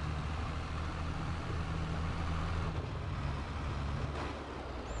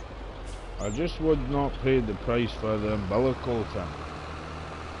 I just would not pay the price for the umbilical thing.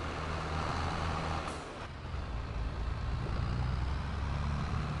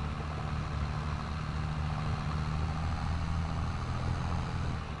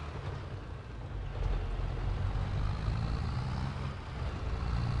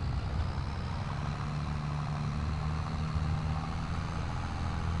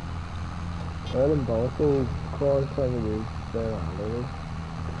 All umbilical cord thing was there on the road.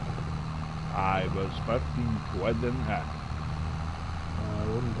 Aye, it was 15 quid, isn't it? I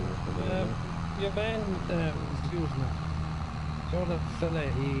wouldn't do it for that. Your man was using it. So that fella,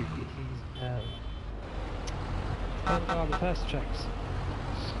 he's done all the fast tracks.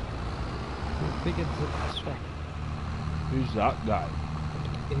 He's big into the fast track. Who's that guy?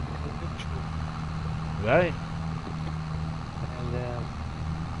 In conduction. Right?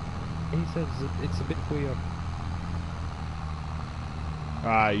 And he says it's a bit weird.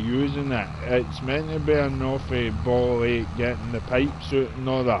 Aye, using it. It's meant to be an awful ball 8 getting the pipes out and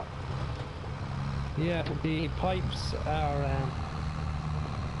all that. Yeah, the pipes are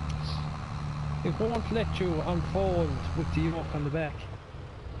it won't let you unfold with the yoke on the back.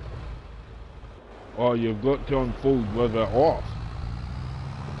 Or you've got to unfold with it off.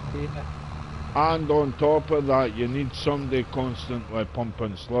 Yeah. And on top of that, you need somebody constantly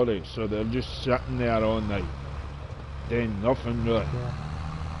pumping slurry, so they're just sitting there all night, doing nothing really. Yeah.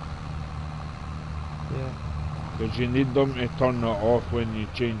 Yeah. Because you need them to turn it off when you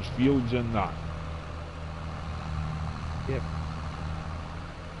change fields and that. Yep.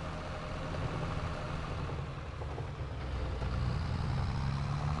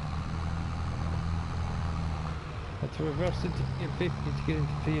 Had to reverse into field 50 to get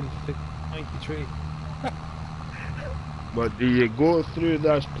into field 93. But do you go through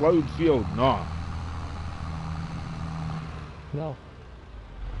this ploughed field? No. No.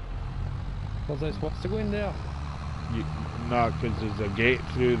 Was I supposed to go in there? No, because there's a gate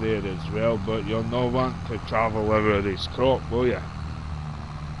through there as well, but you'll not want to travel over this crop, will you?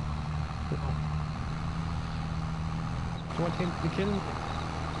 No. Do you want him to kill me?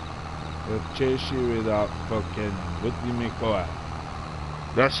 They'll chase you with that fucking, what do you call it?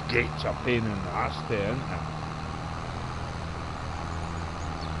 This gate's a pain in the ass there, isn't it?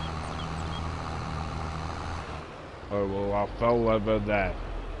 Or will I fill over the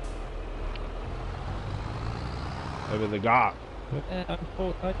gap? I'd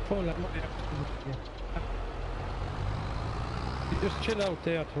fall at my yeah. You just chill out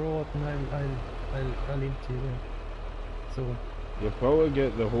there at the road and I'll into you there. So You'll probably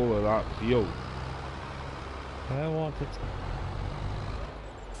get the whole of that field. I want it.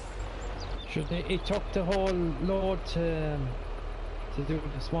 Should he took the whole load to to do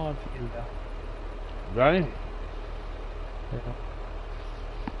the small field there. Right? Yeah.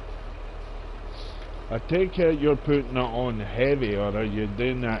 I take it you're putting it on heavy, or are you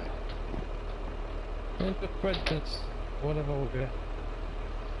doing that? And the spread this, whatever we get.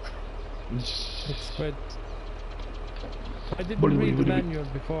 It spread. I didn't read the manual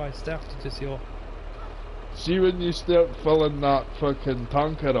before I started this year. See, when you start filling that fucking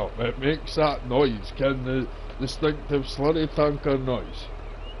tanker up, it makes that noise, the distinctive slurry tanker noise.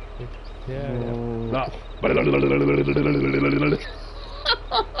 Yeah, That.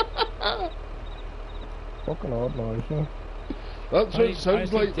 Fucking odd noise, no? That's what it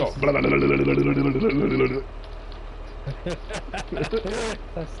sounds like, though.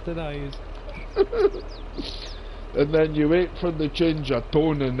 That's the noise. And then you wait for the change of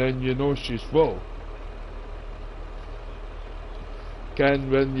tone, and then you know she's full.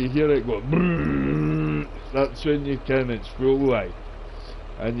 When you hear it go, that's when you can it's full light,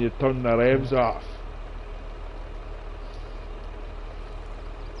 and you turn the revs off.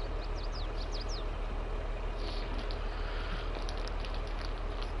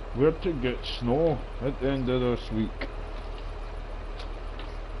 We're to get snow at the end of this week.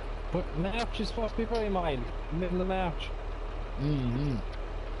 But March is supposed to be very mild, middle of March.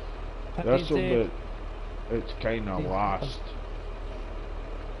 That's a bit, it's kind of last.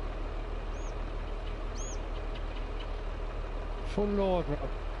 Full load, Rob,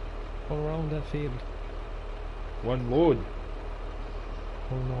 all around that field. One load.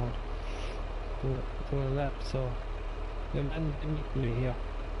 Full load. Do a lap, so the man didn't meet me here.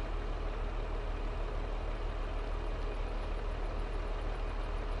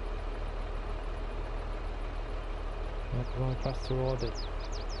 Not going across the road at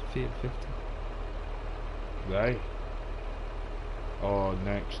field 50. Right. Oh,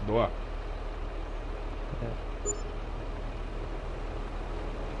 next door. Yeah.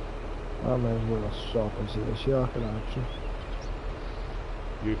 I might as well stop and see the shark in action.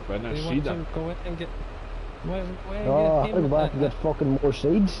 You Do finished, you see want them? to go in and get... Where Oh, I get go him back and get fucking more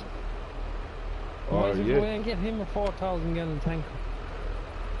seeds. Why Oh, don't you yeah. go in and get him a 4,000 gallon tank?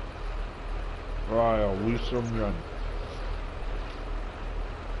 Right, I'll lose some run.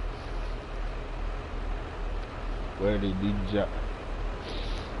 Where he needs it.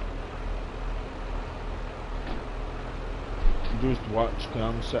 Just watch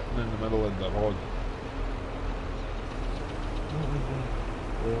Cam sitting in the middle of the road.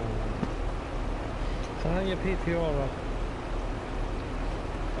 So now your PPO, Rob.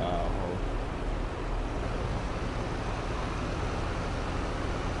 Oh.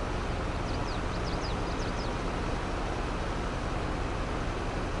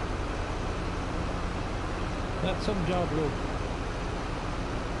 That's some job, Luke.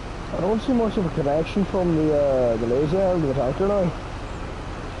 I don't see much of a connection from the laser to the tanker now.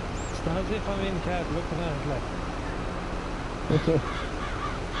 It's not as if I'm in cab looking at it like...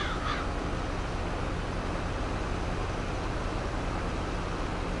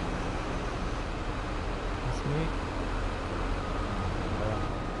 That's me.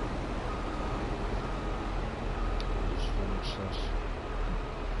 Just finish this.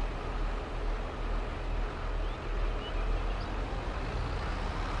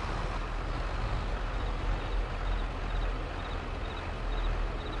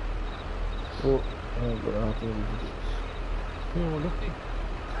 Oh, I'm gonna have to do this. Oh, lucky.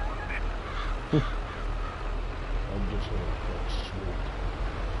 I'm just gonna put smoke.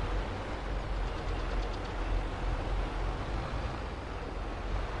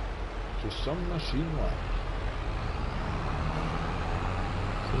 Just some machine left.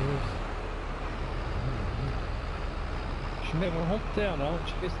 Serious. She never humped there now,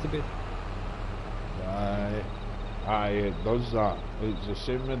 she missed a bit. Aye, it does that. It's the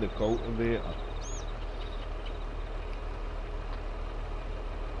same with the cultivator.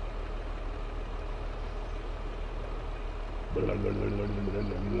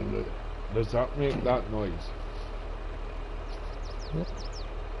 Does that make that noise? Yeah.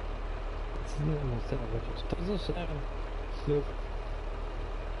 It's normal sound, but it doesn't sound. Look,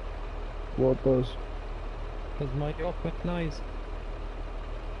 What does? because my up with noise.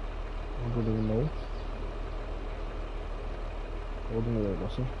 I don't even know. I wouldn't really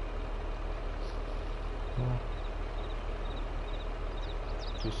listen. Oh.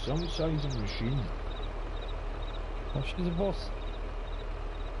 Just some size of machine. Oh, she's a boss.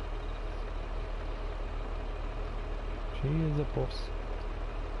 She is a boss.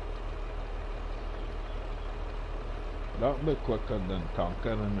 That'll be quicker than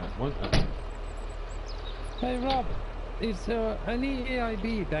tanker in it, won't it? Hey Rob, is there any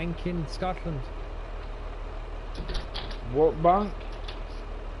AIB bank in Scotland? What bank?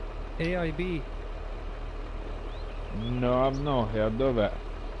 AIB. No, I've not heard of it.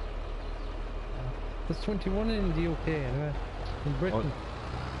 There's 21 in the UK anyway. In Britain.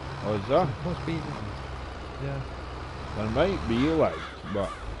 Oh, is that? Must be. Yeah. There might be like, but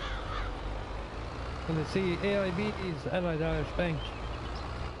And they see AIB is Allied Irish Bank.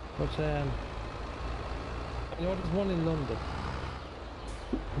 But I know there's one in London.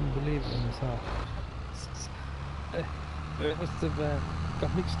 Unbelievable in myself. They must have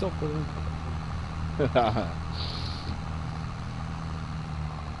got mixed up with them.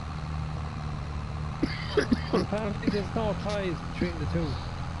 Apparently there's no ties between the two.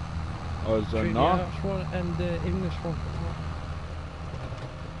 oh, is there Between the not? Irish one and the English one.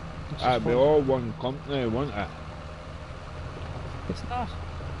 It's It'd just be fun. all one company, wouldn't it? It's not.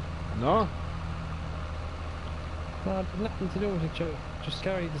 No? No, it has nothing to do with each other. Just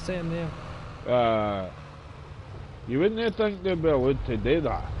carry the same name. You wouldn't think they'd be allowed to do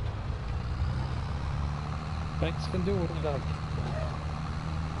that. Banks can do what they like.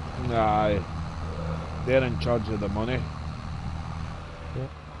 Nah, they're in charge of the money. Yeah.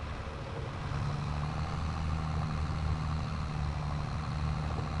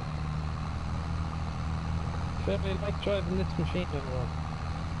 Fairly like driving this machine on the road.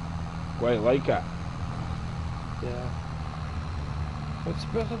 Quite like it. Yeah. It's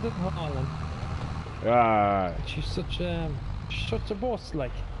better than Holland. She's She's such a boss,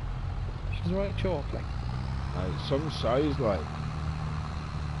 like. She's right chalk, like. some size like.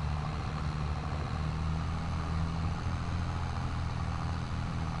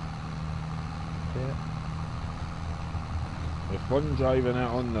 Yeah. It's fun driving it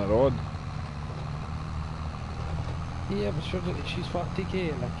on the road. Yeah, but sure, she's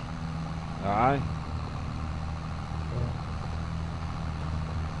 40k, like. Aye.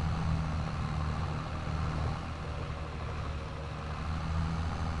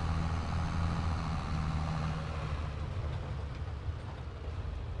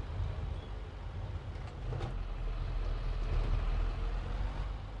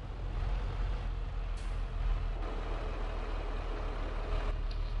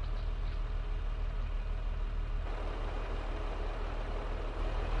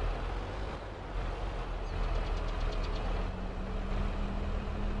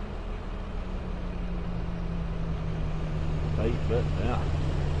 Tight bit there.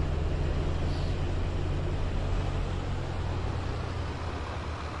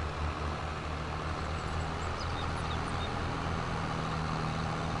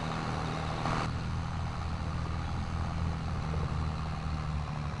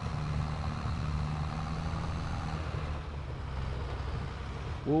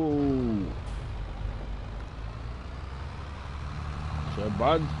 Ooh. So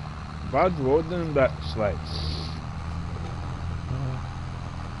bad road in bits like.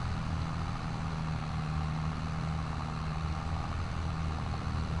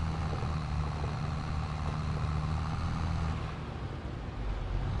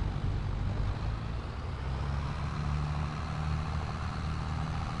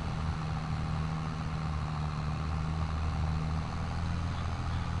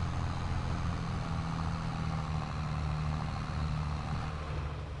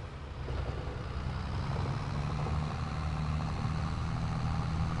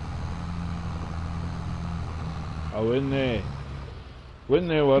 I wouldn't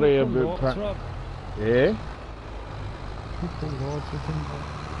they worry about eh?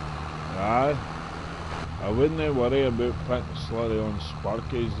 Aye. I wouldn't worry about putting slurry on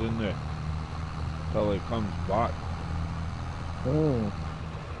Sparky's in there till he comes back. Oh.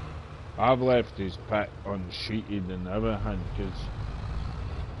 I've left his pit unsheeted and everything because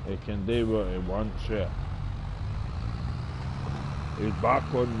he can do what he wants with it. He's back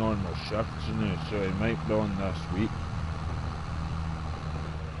on normal shifts now, so he might be on this week.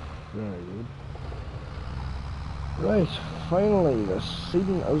 Very good. Right, finally the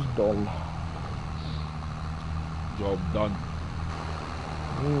seeding is done. Job done.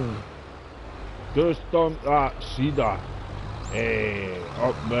 Mm. Just dump that cedar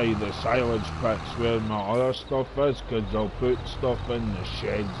up by the silage pits where my other stuff is, because I'll put stuff in the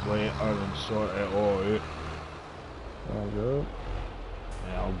sheds later and sort it all out. Very good.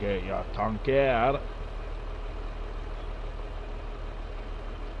 And I'll get your tank here.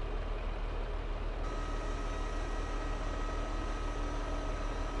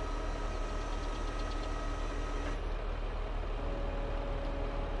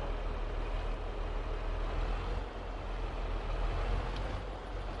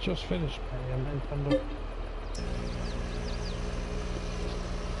 Just finished and then turned up.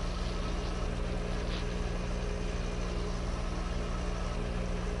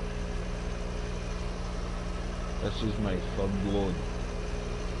 This is my third load.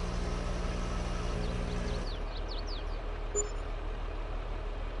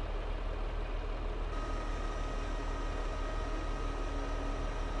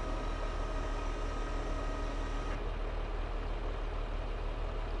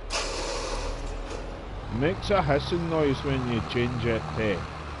 Makes a hissing noise when you change it to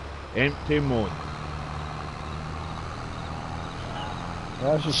empty mode.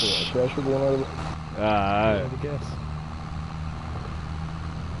 That's just a lot of pressure going out of it. Aye. I guess.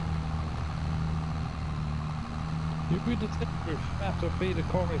 You could have said after feed a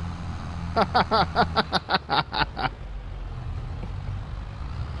curry.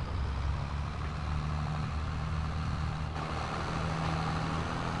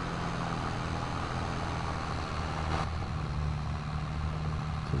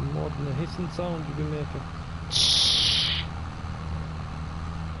 It's more than a hissing sound you've been making.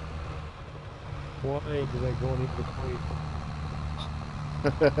 Why did I go and eat the curry?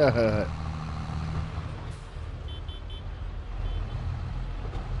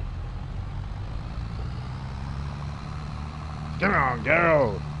 Come on,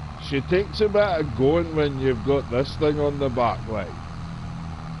 girl. She takes a bit of going when you've got this thing on the back leg.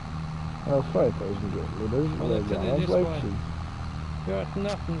 Oh, 5,000 get rid of Well, it. I tell you Like, this like, way. see. You're at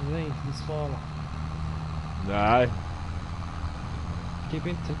nothing tonight, and smaller. Aye. Keep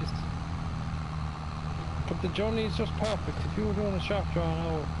into this. But the journey is just perfect. If you were doing a shop draw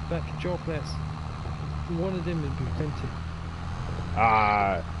now back at your place, one of them would be plenty.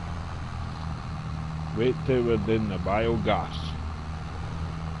 Aye. Wait till we're doing the biogas.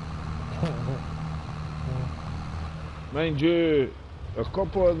 Mind you, a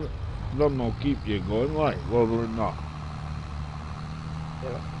couple of them will keep you going, like, whether or not.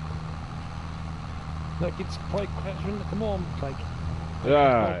 Yeah. Like it's quite crashing at the moment, like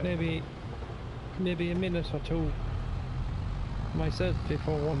Aye. maybe a minute or two myself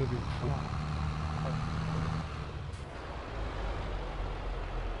before one of you.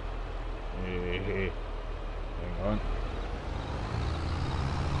 Hey, hang on.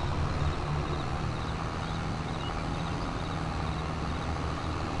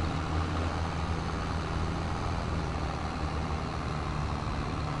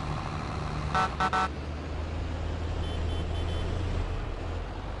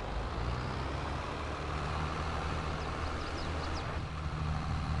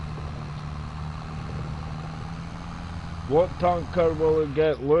 What tanker will it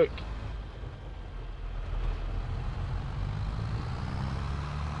get, Luke?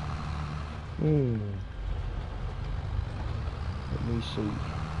 Let me see.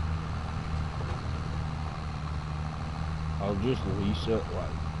 I'll just lease it,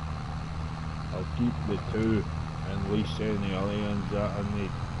 like. I'll keep the two and lease any other ones that I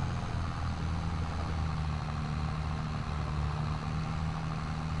need.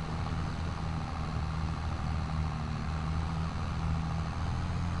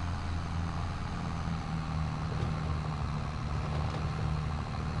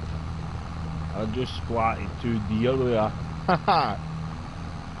 I just splatted 2 deer there. Haha.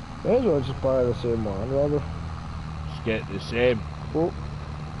 May as well just buy the same one, rather. Just get the same. Oh.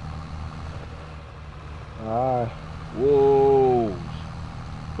 Aye. Whoa.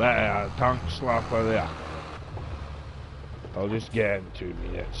 Bit of a tank slapper there. I'll just get in 2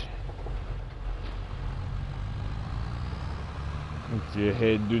 minutes. If you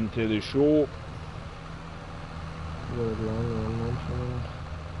head down to the shop.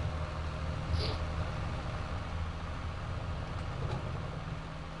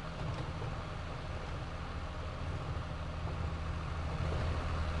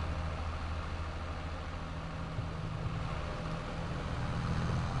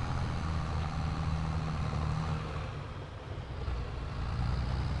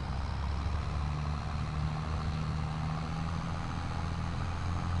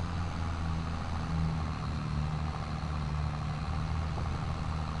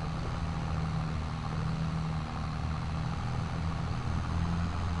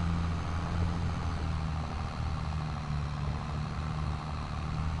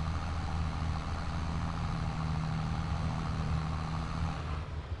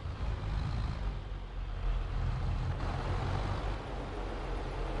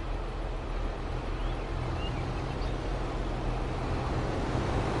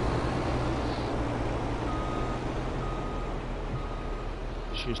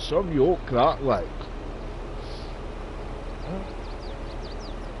 She's some yoke, that, like.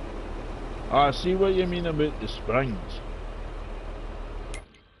 I see what you mean about the springs.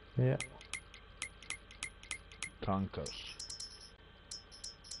 Yeah. Tankers.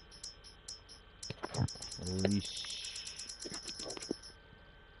 Lease. I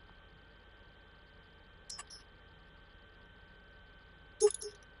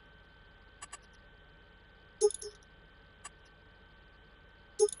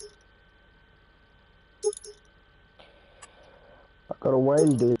got a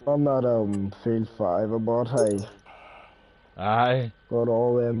wild deal on that field 5 I bought. I Aye. got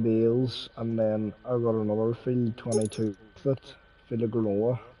all them bales, and then I got another field 22 with it, field of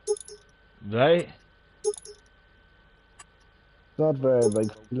granola. Right? It's not very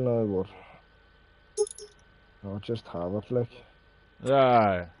big field now, but I just have it like.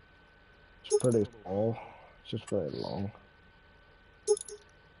 Aye. It's pretty small. It's just very long.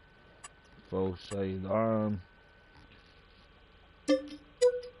 Full side arm.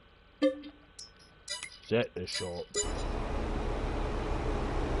 Set the shop.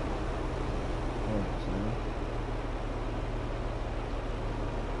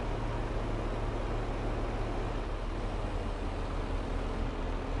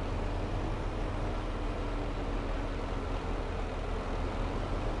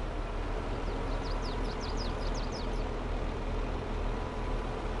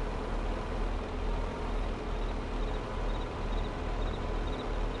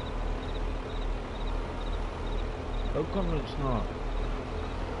 How come it's not?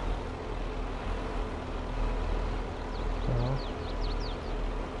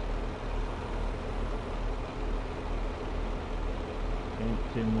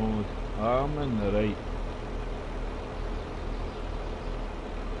 Empty mode. I'm in the right.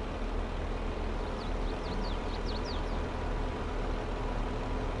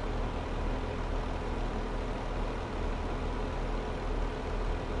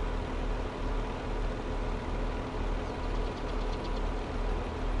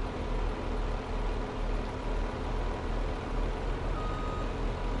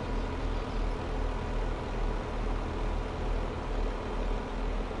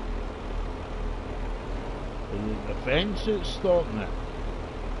 Is it the fence that's stopping it?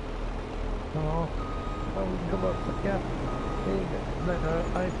 No. I would come up with yeah.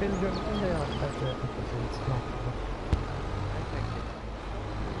 I build your in there because it's not.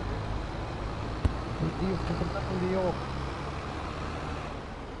 You have to come back in the yoke.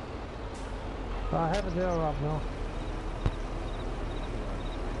 I have it there, Rob, now.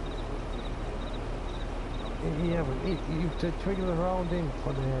 Yeah, but you have to trigger the round in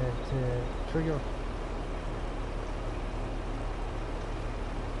for the trigger.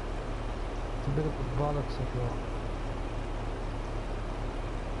 It's a bit of a bollocks if you want.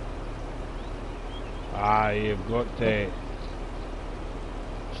 You've got to...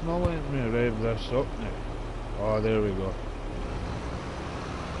 It's not letting me rev this up now. Oh, there we go.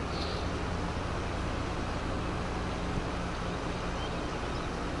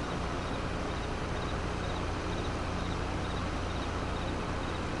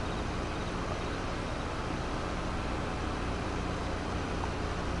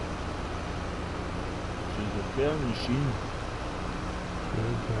 She's a fair machine.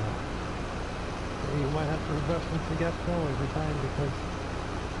 You might have to reverse them to get now every time because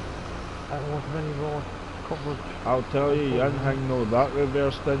I don't want any road covered. I'll tell you, you ain't know that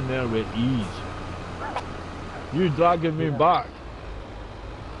reversed in there with ease. You dragging me back.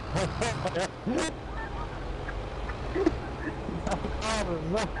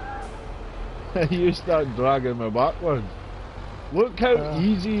 You start dragging me backwards. Look how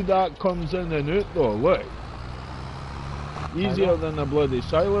easy that comes in and out though, look. Easier than a bloody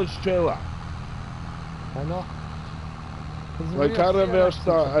silage trailer. I know. Like I reversed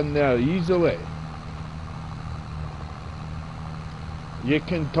that in there easily. You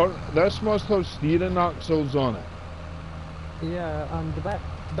can turn, this must have steering axles on it. Yeah, and the back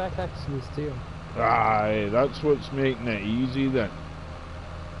axle is steering. Aye, that's what's making it easy then.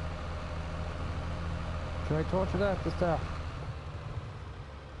 Can I torture that at the start?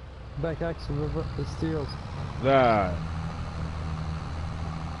 Back axle the steers. There.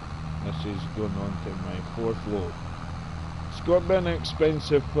 This is going on to my fourth load. It's got to be an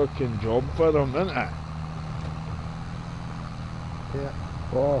expensive fucking job for them, isn't it? Yeah.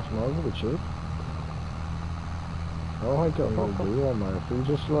 Oh, it's not really cheap. I don't think I'm going to do on my field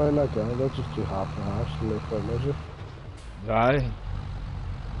just right like that. That's just do half and half to live quite legit. Aye.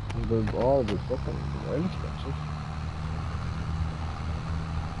 They're all be fucking well expensive.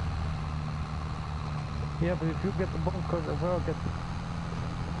 Yeah, but if you get the bunkers as well, get the...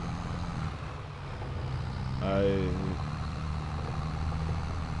 Aye.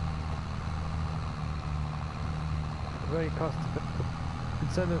 Very cost effective.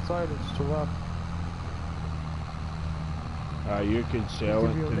 It's send a silage to Rob. You can sell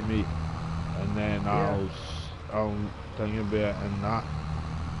it to me, and then I'll thing about it and that.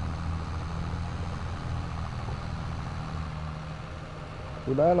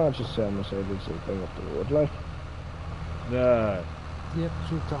 Would I not just send the silage thing up the road, like? Yeah. Yep,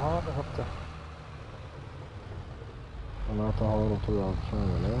 through the harder up there. And not to haul up to the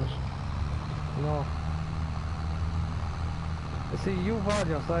farm anyways. No. You see, you've all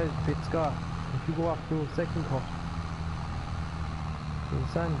your size pits got. If you go up to a second cut, in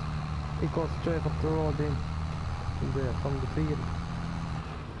sand, it goes straight up the road in there from the field,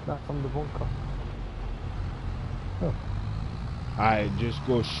 not from the bunker. Oh. I just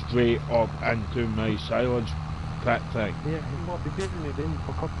go straight up into my silage pit thing. Yeah, he won't be building it in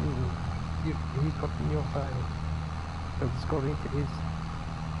for cutting, he's cutting your side. It's going into his.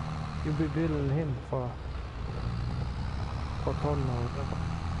 You'll be building him for ton or whatever.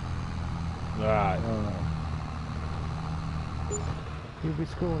 Right. You'll be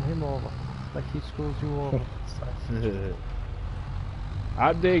screwing him over, like he screws you over.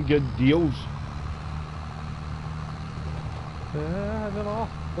 Are they good deals? I don't know,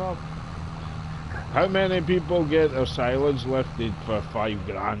 Rob. How many people get their silage lifted for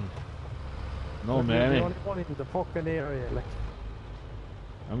 $5,000? No Like, you're many. the only one in the fucking area, like.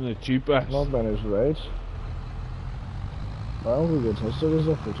 I'm the cheapest. Not many's right. Well, we get tested as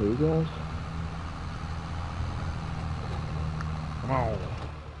up for $2,000. Oh.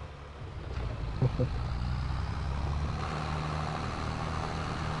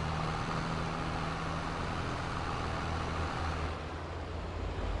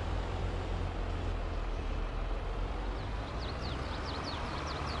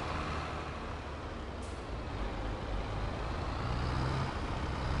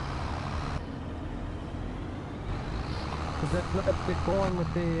 Look at the going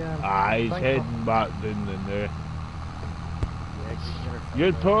with the. He's bank heading back down the new. Yeah,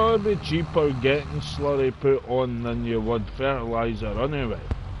 You'd probably be cheaper getting slurry put on than you would fertiliser anyway.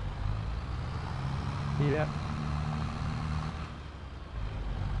 yeah.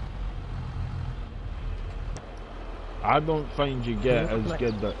 I don't find you get as Like-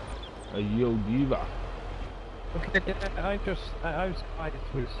 good a yield either. Okay, I was quiet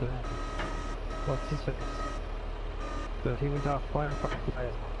with what's his face? But he went off fire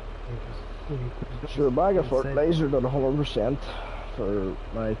fertilizer. Sure, a bag of fertilizer done 100% for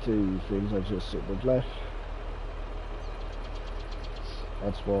my 2 fields I just seeded left.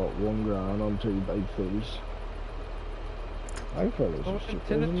 That's what, $1,000 on 2 big fields. I thought it Oh, was the cheaper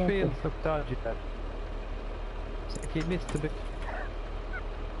tillage than that. fields look dodgy then. It's like he missed a bit.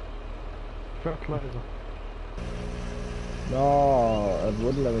 Fertilizer. No, it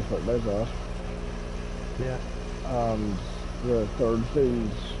wouldn't let me fertilize that. Yeah. And the 3rd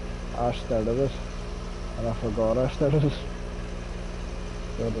field's I started it, and I forgot I started it.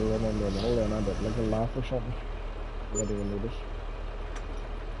 So they went in the middle and I did like a laugh or something. I didn't even notice.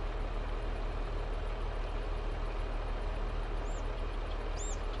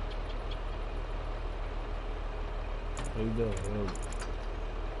 How the hell?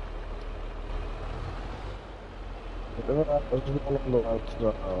 Whatever I was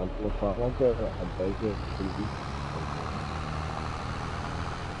going on the farm, okay, I'd take it.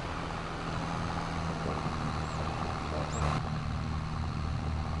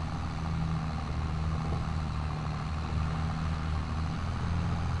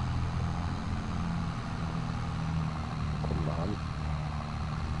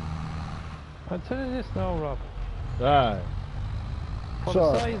 I'll tell you this now, Rob. Aye. For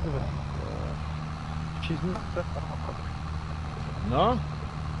So- the size of it, she's not that awkward. No?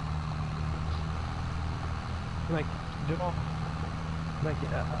 Like, you know, like,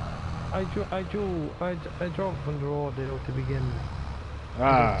 I drove from the road there to begin with. There's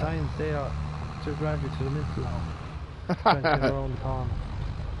Ah. times there to drive you to the middle now. Trying to get around town.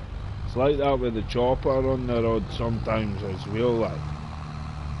 It's like that with the chopper on the road sometimes as well, like.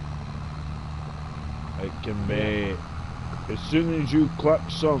 It can be, as soon as you clip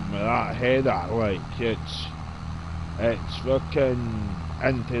something with that header, like, it's fucking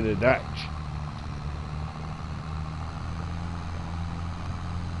into the ditch.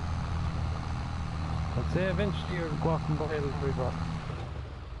 I'd say eventually you're walking by the river.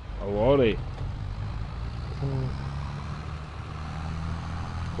 A lorry. Mm.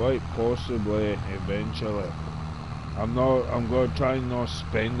 Quite possibly, eventually. I'm going to try and not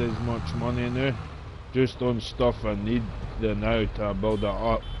spend as much money now, just on stuff I need now to build it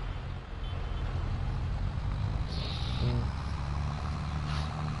up.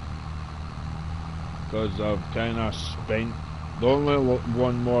 Because I've kind of spent. The only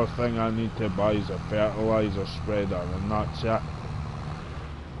one more thing I need to buy is a fertiliser spreader, and that's it.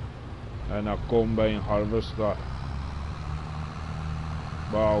 And a combine harvester.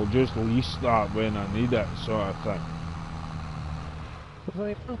 But I'll just lease that when I need it, sort of thing. There's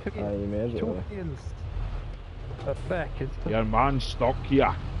only one You may as two well. wheels at the back. Your man's stuck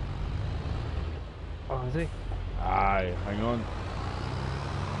here. Oh, is he? Aye, hang on.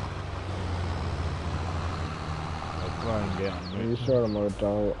 I'll try and get him. You sort them out,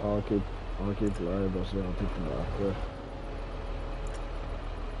 I'll keep Larry busy, I'll take them back there.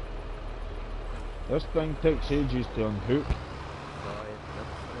 This thing takes ages to unhook.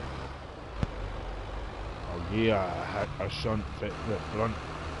 I'll give you a shunt fit the front.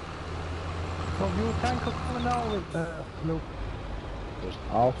 So you a tanker coming now with Luke?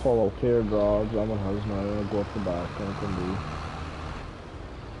 I'll follow clear draws, I'm on his now, I'll go up the back, and I can do.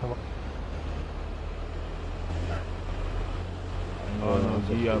 Hang on, I'll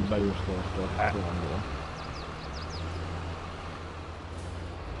give you a big stuff.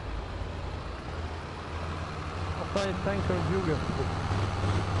 What size tanker have you got?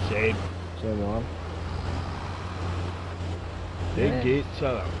 Same one. The Yeah. gates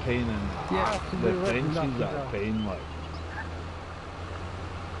are a pain in the Yeah, ass. to The do it, fences knock it are a down. pain, like.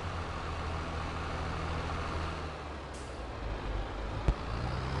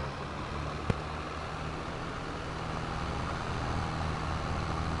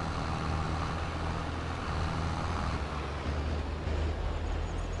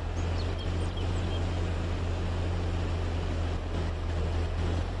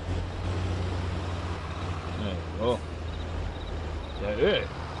 There you go. Is that it?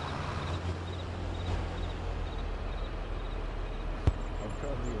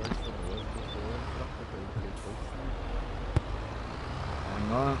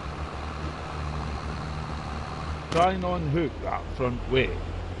 Hang on. Try and unhook that front way.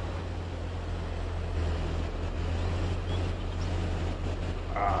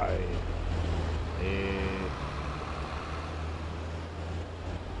 Aye.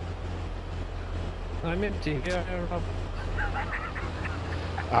 I'm empty here, Rob.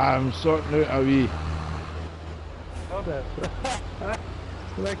 I'm sorting out a wee. Oh, there.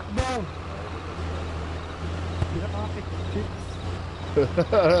 Like, come on.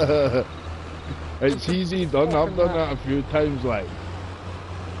 It's easy done, I've done that a few times, like.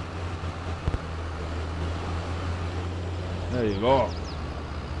 There you go.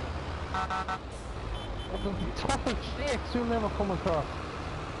 Tough as snakes you'll never come across.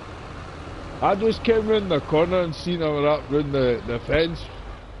 I just came round the corner and seen him up round the fence.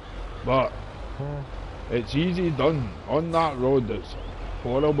 But it's easy done. On that road it's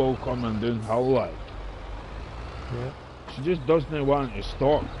horrible coming downhill, like. Yeah. She just doesn't want to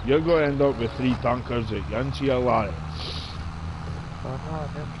stop. You're going to end up with 3 tankers at Yancy, Larry.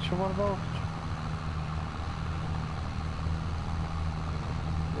 Yeah. Sure, what about?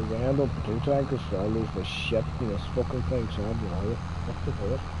 If we end up with 2 tankers, I'll lose the shit in this fucking thing, so I'll be all what the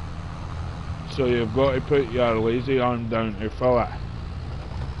hell? So you've got to put your lazy arm down to fill it.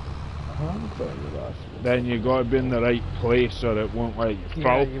 I'm telling you that. Then you got to be in the right place or it won't let you fill.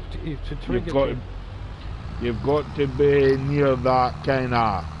 Yeah, you have to trigger You've got to be near that kind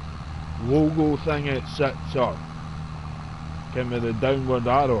of logo thing it sits on. Kind of the downward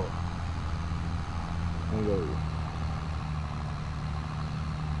arrow. I'll go with you.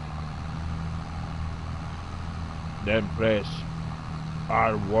 Then press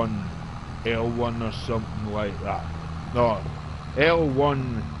R1, L1 or something like that. No,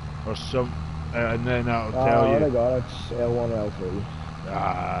 L1 or something, and then it'll tell Oh, you. I got it. It's L1, L3.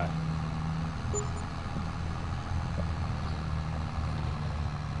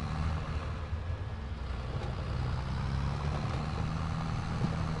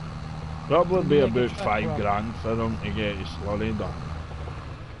 Probably be Make it about track $5 grand for them to get his slurry done.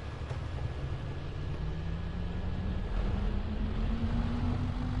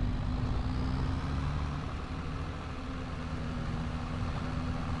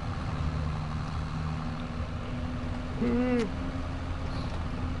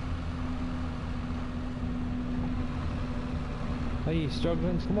 Are you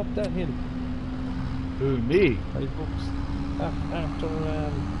struggling to come up that hill? Who, me? Are you books? After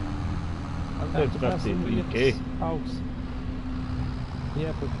 153k. House.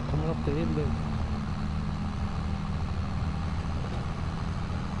 Yeah, but coming up the hill then.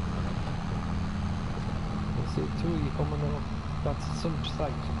 I see 2 of you coming up. That's some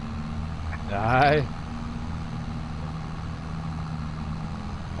sight. Aye.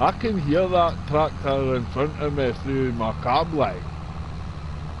 I can hear that tractor in front of me through my cab light.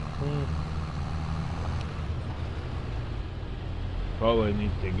 Probably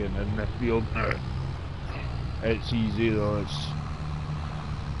need to get in the field now. It's easy though, it's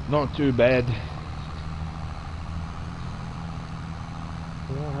not too bad.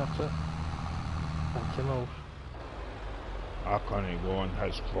 You don't have to back him out. I can't go on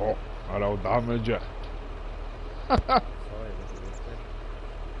his crop or I'll damage it. Sorry, what did you say?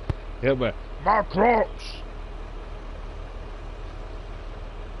 Here we my crops!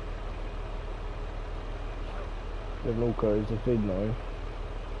 They've no cows to feed now.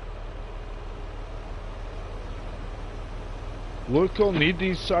 Look, I'll need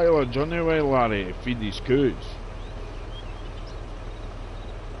these silage anyway, Larry, to feed these cows.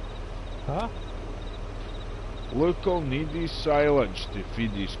 Huh? Look, I'll need these silage to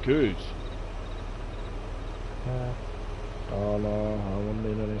feed these cows. Oh no, I wouldn't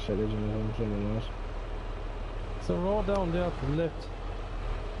need any silage in the home, something else. So roll down there to the left.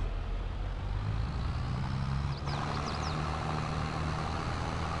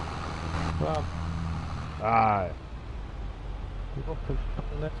 Rob, Aye. you up to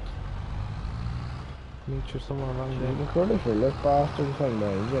the left. Meet you somewhere around You there. can cut it for this bastard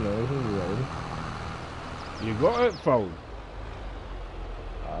sometimes, you know, he's right. You got it, Phil?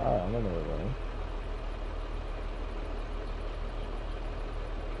 Ah, I don't know right.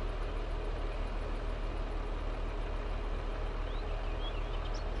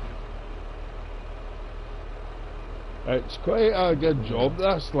 It's quite a good job,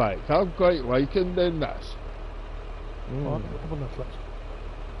 this, like. I'm quite liking doing this. Oh, up on the left.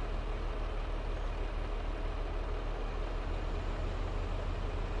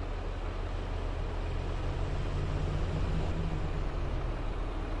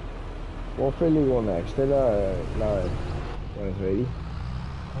 What field you go next to Larry? When it's ready?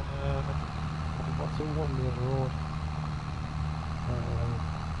 What's the one near the road?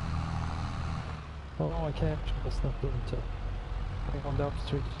 Oh, I can't. It's not going to. I'm on down to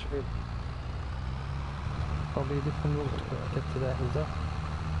 23. Probably a different route to get to that, is that?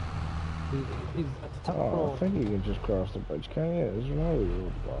 Is at the top Oh, road. I think you can just cross the bridge, can't you? There's no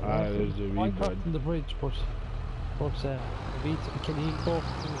road. Aye, there's a wee I bit. crossed the bridge, but can he go?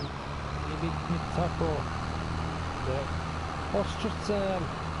 Maybe the top road. Yeah. Oh, it's just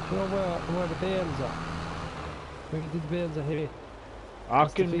you know where the bales are. Where the bales are here. I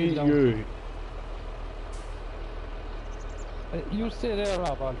That's the can field meet down. you. You stay there,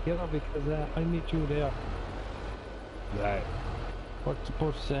 Rob, altogether, because I meet you there. Right. But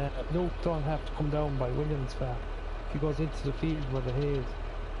Luke don't have to come down by Williams Farm. He goes into the field where the hay is.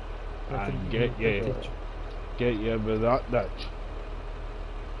 And get you with that ditch.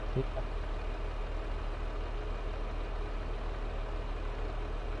 Yeah.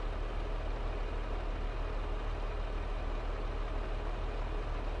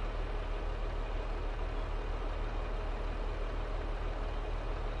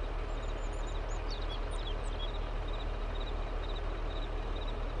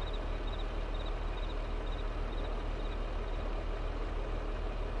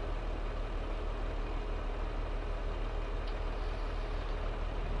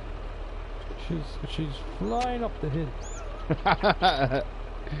 She's flying up the hill. I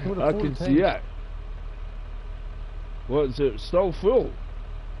With a full can tank. see it. What's it? Still full?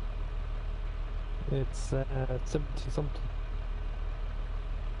 It's 70 something.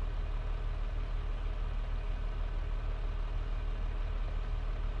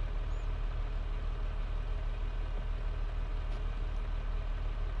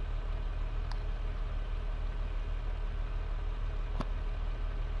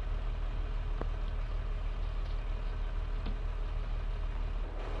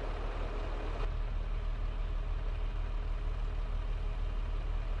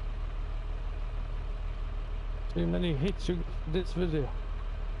 See how many hits you got this video.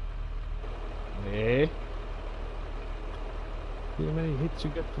 Eh? See how many hits you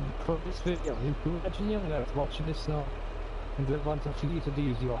get from this video. You can imagine young lads watching this now and they want a fleet of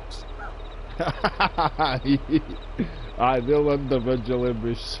these yachts. Aye, they'll individually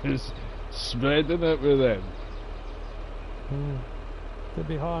be spreading it with them. They'll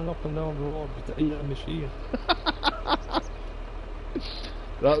be hauling up and down the road with the EM machine.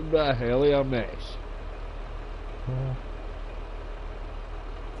 That'd be a hell of a mess. Yeah.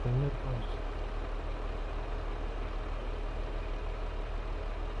 It's a midnight.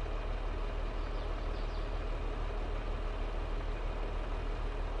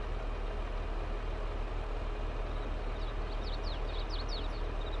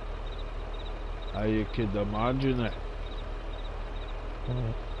 You could imagine it.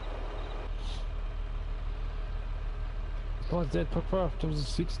 Suppose they'd prefer if there was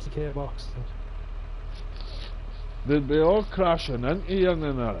a 60k box. They'd be all crashing into you and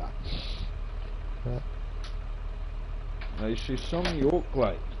another. Yeah. Now she's some yoke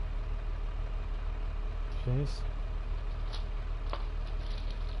like. Jeez.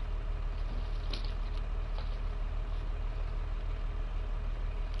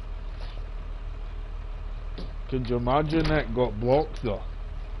 Could you imagine that got blocked though?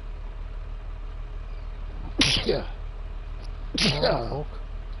 Yeah. Oh, fuck.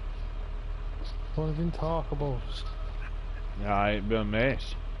 Don't even talk about it. Yeah, it'd be a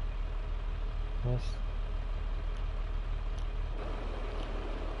mess. Yes.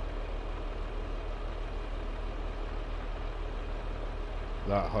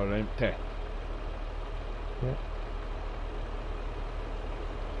 That her empty. Yeah.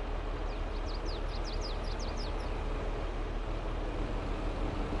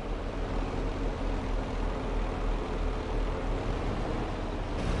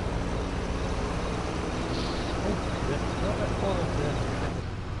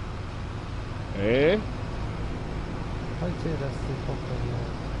 Eh? I'd say that's the fucking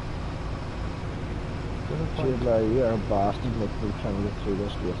She's like, you're a bastard, like, we're trying to get through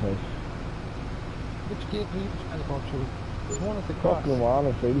this gate. which gate are you trying to go through? There's one at the cross. Fucking 1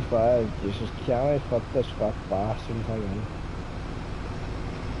 and 35, Jesus, can I fit this fat bastard thing in?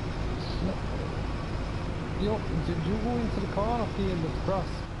 No. Did you go into the corner field at the cross?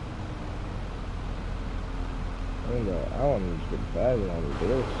 I want to just get bad with all the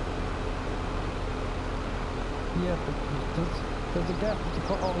deals. Yeah, but there's a gap at the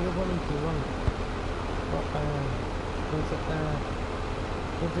corner. Oh, you're running to the run.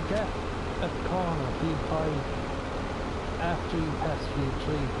 There's a gap at the corner, field 5, after you pass field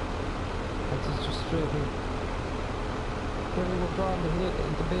 3. And it's just straight in. When we were drawing the hit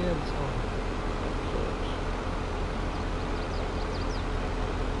into Baillie, so.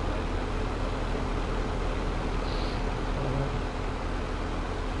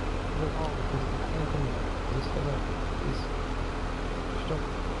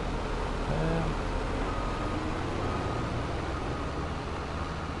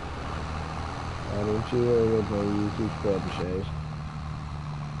 I don't see where with my YouTube spread the shades.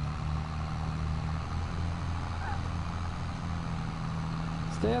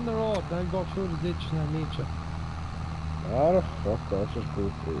 Stay on the road, I'll go through the ditch and I'll meet you. Ah, the fuck, I'll just go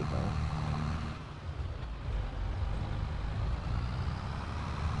through it now.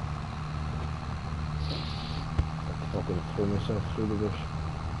 Fucking throw myself through the bush.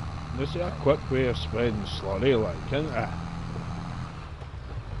 This is a quick way of spreading slurry, like, isn't it?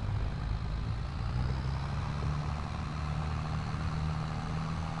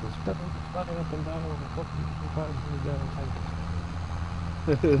 Step flying up and down over the fucking tank.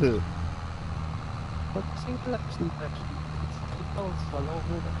 But single actually, it's all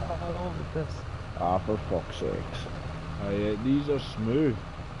over the place. Ah, for fuck's sakes. These are smooth.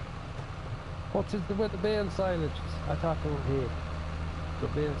 What's it with the bail silage? I thought they were here. The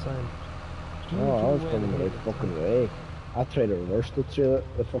bail silage. Oh, I was coming the right fucking way. I tried to reverse it through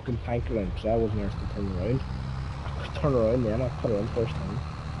the fucking tank line because I wasn't asked to turn around. I could turn around then, I put it in first time.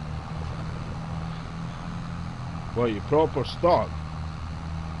 Well, you proper stuck.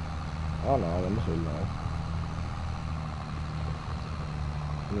 Oh no, I'm just in now.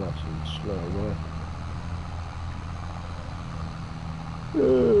 I'm not so slow,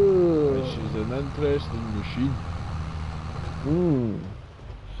 She's an interesting machine.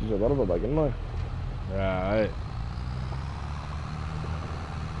 She's a bit of a big one now. Right.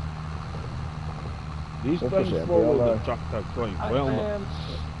 These things follow the tractor quite well.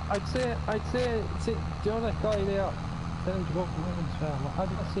 I'd say, see, do you know that guy there? Tell him to go up the women's farm. I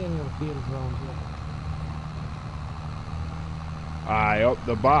don't see any other fields around here. Aye, up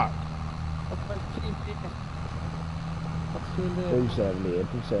the back. What's my field there? What's field there?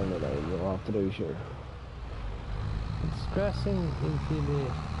 278 and 79, you'll have to do sure. It's grassing in field 8.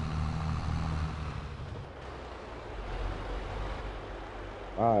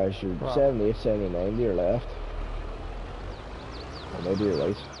 Ah, shoot, 78, 79 to your left. Or maybe your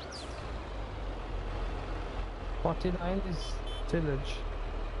right. 49 is tillage.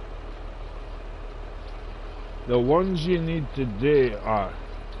 The ones you need to do are...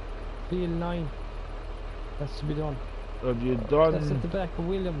 Field 9. That's to be done. Have you done... That's at the back of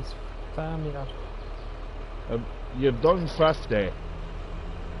Williams' farmyard. You've done 50. Yeah.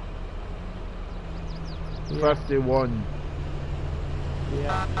 51.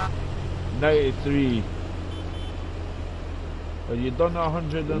 Yeah. 93. Have you done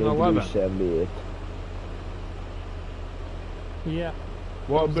 111? 78. Yeah.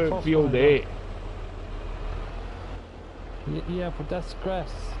 What That was the about first field one I 8? Yeah, but that's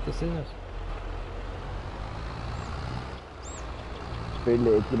grass. That's in it. Field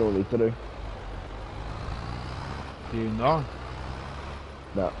 8 you don't need to do. Do you know?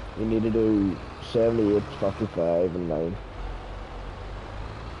 No, you need to do 78, 55 and 9.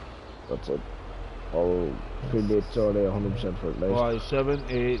 That's it. Or field date's already 100% fertilised. Why,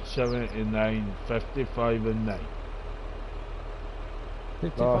 78, 79, 55 and 9.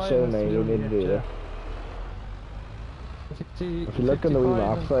 55 79 is you the need to do there. 50, If you look in the wee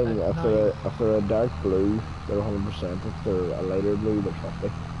 55 map thing, and if they're a dark blue, they're 100%. If they're a lighter blue, they're 50.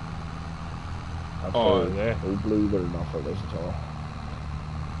 If Oh, they're yeah. no blue, they're not fertilised at all.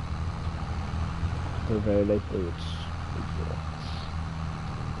 If they're very light blue, it's zero.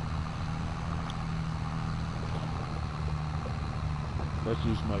 This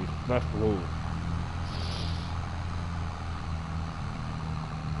is my 5th load.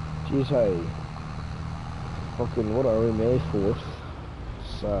 Jeez, hey. Fucking, what are we, May 4th?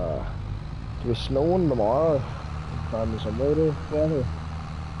 It's, to be snowing tomorrow. Find some later weather.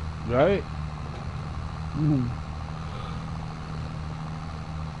 Right?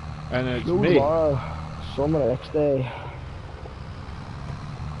 And it's Snow me. tomorrow, sun the next day.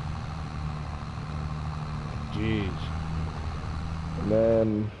 Jeez. And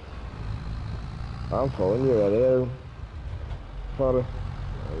then, I'm following you right here. Father.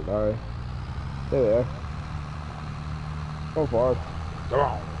 Larry. Stay there. Go forward. Come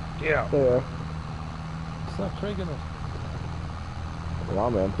on. Yeah. Stay there. Stop triggering it. Well,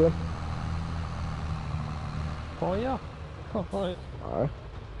 I'm empty. Oh yeah? Oh, right. Alright.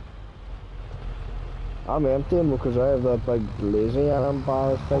 I'm emptying because I have that big lazy arm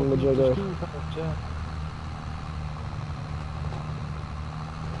bar thing to jigger. Yeah.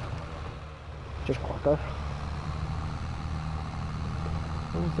 Just quicker.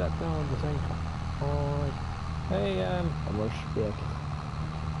 Who's that down on the thing? Alright. Hey, I'm gonna speak.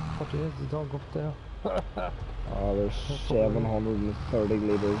 what is the dog up there? Oh, there's 730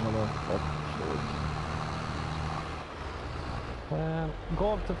 litres in it. Fuck,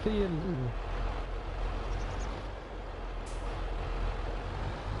 Go up the field.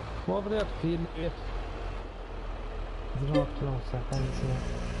 Go over there to the field. Wait. Is it all close? I can't see it.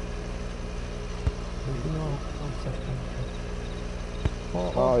 No, 1 second.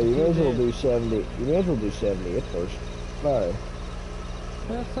 Oh, you may as well do 70. You may as well do 78 first. No,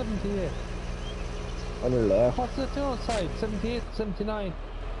 Where's 78? on your left. What's it the other side? 78, 79.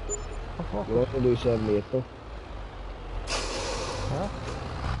 Oh, You want to do 78 though. huh?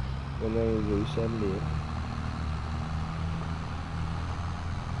 You want to do 78.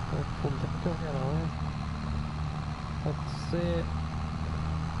 Let's see.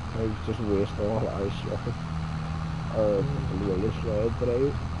 I was just wasting all that ice shot. Or the roller slide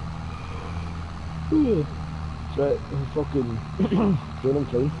today. So, I'm fucking clean and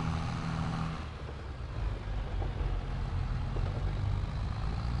clean.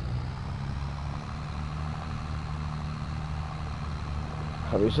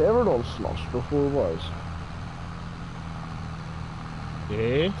 Have you ever done slush before, boys?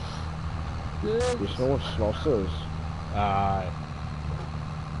 Yeah. Do you know what slush is? Aye.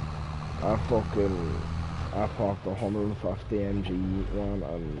 I parked 150 mg one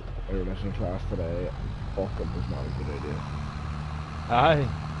and air class today. Fuck, it was not a good idea. Aye.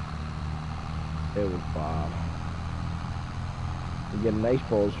 It was bad. You get nice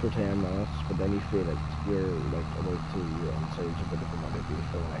balls for 10 minutes, but then you feel like you're like about to inside a bit of a money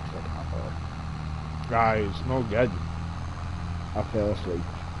for the next like half hour. Aye, it's no good. I fell asleep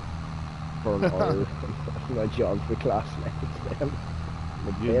for an hour in my geography class next then.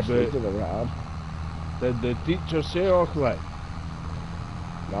 The You best bet. sleep I've ever had. Did the teacher say Auckland?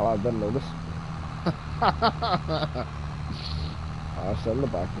 No, I didn't notice. I was in the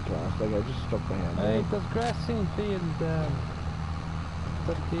back of the class, like I just stuck my hand Hey, in. there's grassing field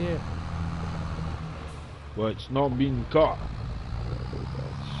 78. Well, it's not been caught.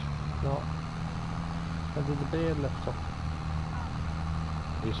 No. I did the bear lift up.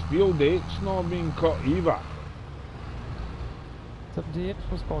 His field date's not been caught either. 78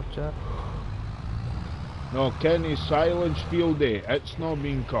 was caught, yeah. No, Kenny's silage field day, it's not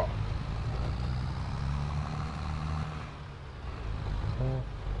been caught.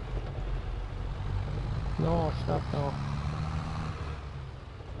 No, it's not, no.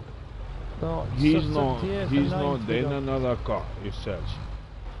 No, it's He's just not 78 he's and not 90 doing though. another cut, he says.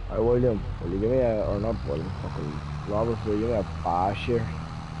 Hi William, will you give me a, or not William, fucking Robert, will you give me a bash here?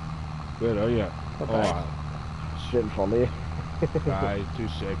 Where are you? A Oh, bash? Straight in front of you. aye, 2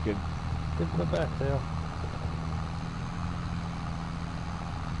 seconds. Give him a bet there.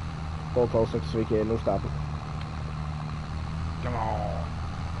 Full toll 63k, no stopping. Come on.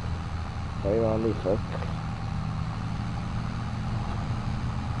 Very manly fuck.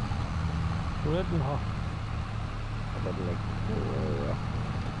 Red and hot. I didn't like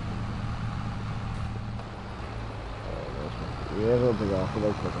you guys will take off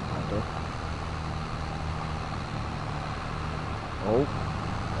without fucking panther. Oh.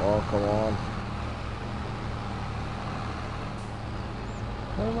 Oh, come on.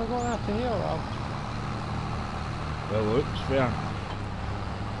 Where am I going after here, Rob? It looks fair.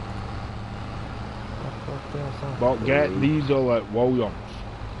 Up there, so. But get diesel at Williams.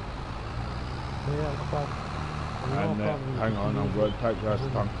 Yeah, no problem. And No problem. hang on, I'm Diesel. going to take this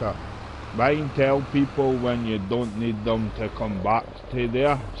tanker. Try and tell people when you don't need them to come back to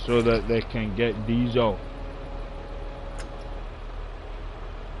there so that they can get diesel.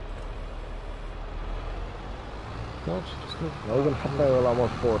 No, just look. No, we're gonna hit there with a lot more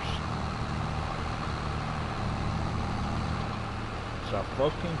force. It's a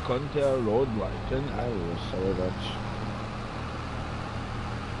fucking cunt of a road, like, isn't I it? was sorry, bitch.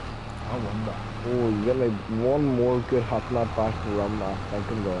 I wonder. Oh, you get like one more good hit in that back rim, I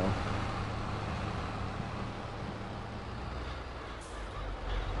think I'm going.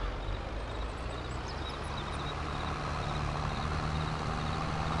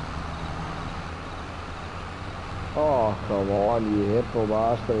 Oh, come on, you hateful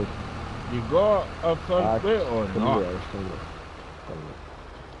bastard. You got a first bit or Give me not? the Ariston.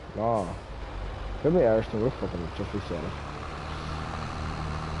 No. Give me the Ariston, we're fucking just reset it.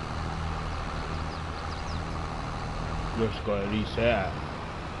 Just got to reset it.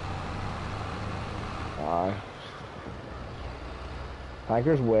 Aye.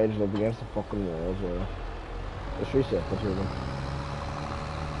 Tanker's wedged up against the fucking wall as well. Just reset this here.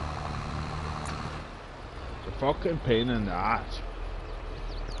 It's a fucking pain in the ass.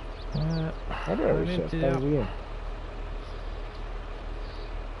 How do I reset empty things up. again?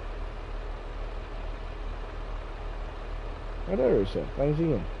 How do I reset things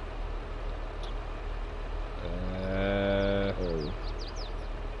again? Oh.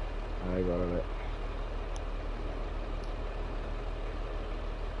 I got it.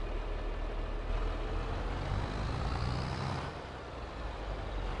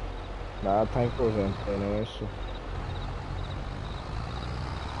 Nah, tank was empty anyway, so.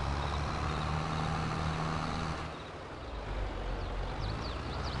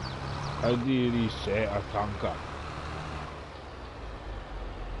 How do you reset a tanker?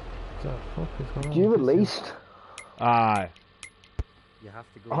 What the fuck is going on? Do you have with a this lease? Aye. You have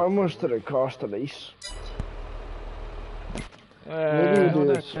to go. How into much the did it cost to lease? Maybe Uh, we Oh, do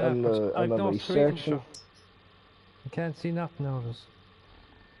that, this in the I've no lease screen section. shot. I can't see nothing out of this.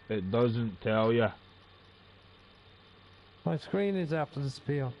 it doesn't tell you. My screen is after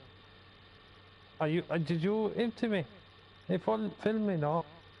disappear. Are you? Did you empty me? If one film me now.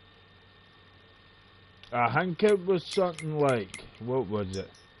 I think it was something like, what was it?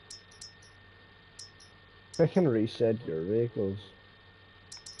 I can reset your vehicles.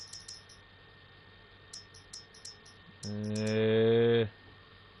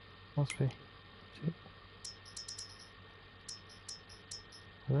 Must be. Gee.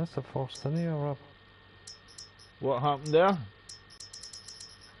 Well, that's the first thing here, Rob. What happened there?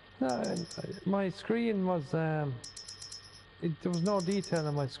 No, my screen was there was no detail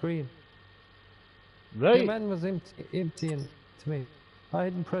on my screen. The Right. man was emptying to me. I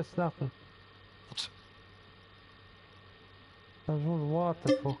hadn't pressed nothing. I was wondering what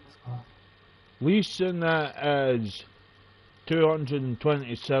the fuck is going on. Leasing that is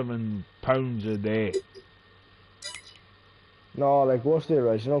 £227 a day. No, like what's the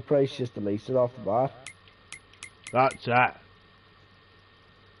original price just to lease it off the bat? That's it.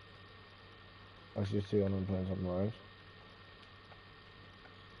 That's just 220 something rounds.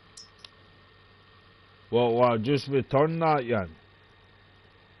 Well, I'll just return that, Jan.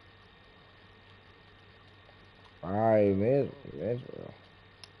 Aye, may as well.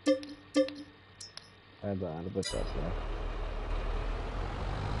 Add a bit that now.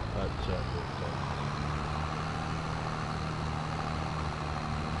 That's it.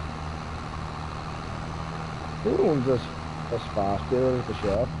 Who owns this fast dealer at the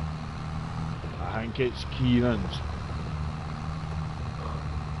shop? I think it's Kieran's.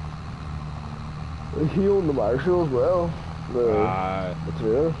 He owned the Marshall as well. The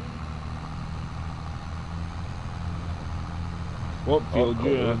trailer. What field you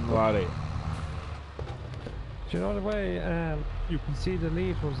cool. in, Larry? Do you know the way you can see the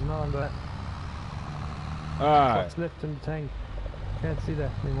liters and all that? Aye. What's left in the tank? Can't see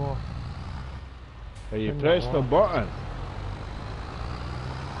that anymore. Have you In the pressed the water. button?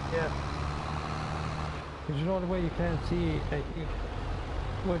 Yeah. Did you know the way you can't see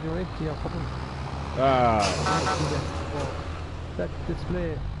where you're empty or fucking Aye. that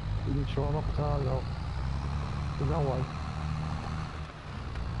display isn't showing up at all though. There's no way.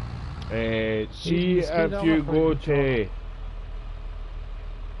 See You can if speed you up or go you can to...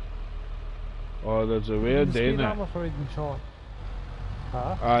 Oh, there's a way of The doing speed it. armor for it in short.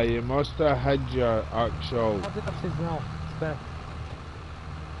 Huh? You must have had your actual. Oh, there it is now. It's back.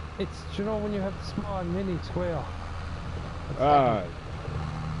 It's, do you know when you have the small mini square? At the bottom? Aye.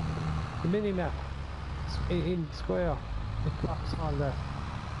 The mini map. In square. It drops on there.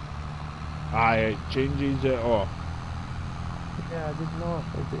 Aye, it changes it off. Yeah, I didn't know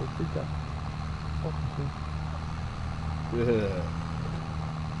if it did that. Fucking thing. Yeah.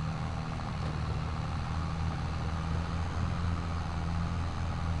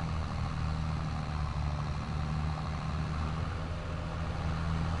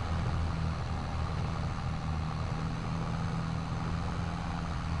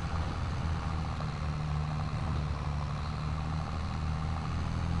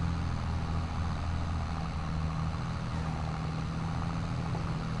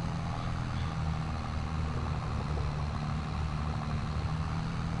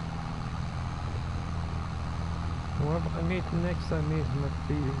 Whoever I meet next, I meet him at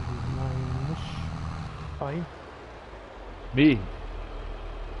B9-ish. Fine. Me?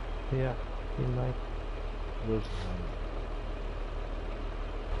 Yeah, B9. Where's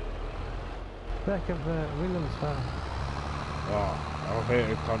Back of Williams farm. Oh, I'll hate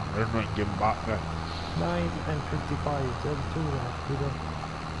to turn around and get back there. 9 and 55. They're the two that have to be done.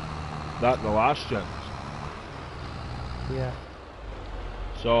 That the last chance. Yeah.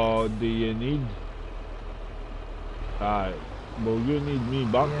 So, do you need... will you need me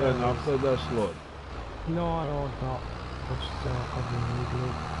back Yeah, then yes. after this load? No, I don't know. Just probably need to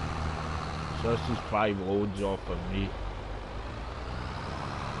leave. So this is 5 loads off of me.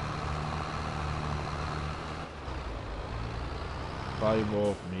 Five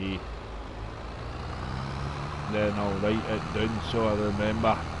off me. Then I'll write it down so I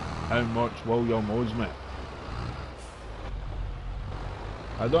remember how much William owes me.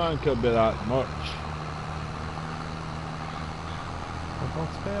 I don't think it'll be that much. I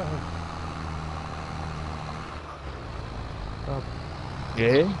don't spare him. Rob,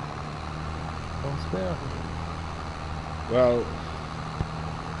 Eh? don't spare him. Well,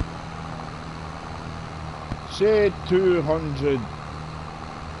 say 200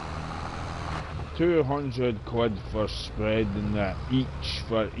 quid for spreading that each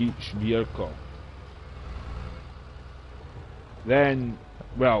for each vehicle. Then,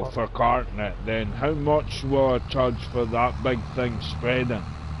 well, for carting it, then how much will I charge for that big thing spreading?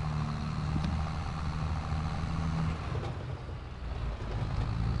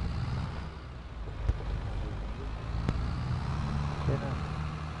 Yeah.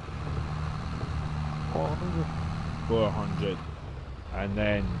 400. 400. And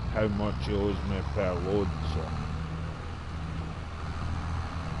then how much he owes me per load, so.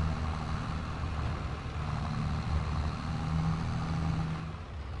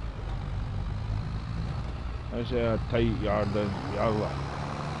 That's a tight yard in Yarla.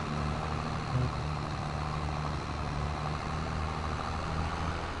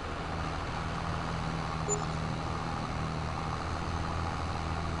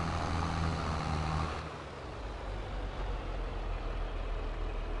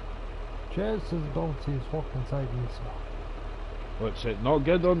 Jez says don't see his walk inside me, so. What's it not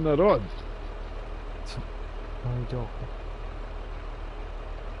good on the road? I'm joking.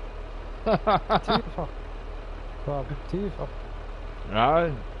 Tifa. Rob, Tifa.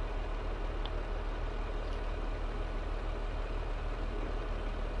 Aye.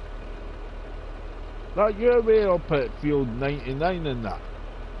 That your way up at field 99 and that?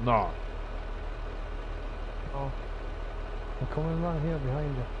 No. Oh. I'm coming around here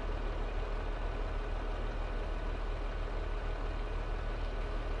behind you.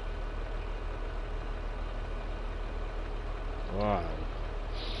 Wow.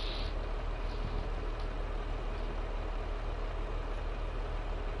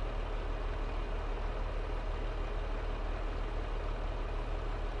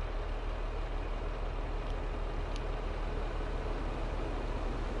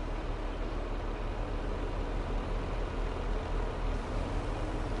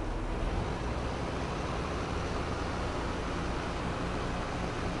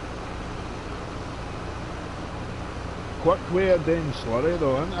 Quick way of doing slurry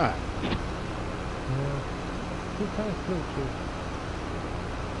though, isn't it? Yeah. Who kind of flew through?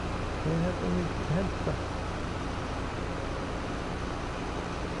 They have any head stuff.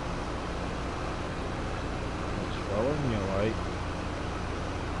 It's filling you like.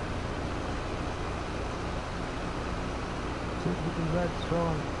 See, we can red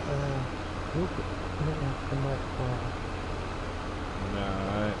strong. Look, come back.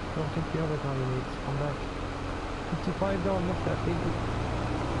 Nah, Don't think the other guy needs to come back. 55 don't look that big.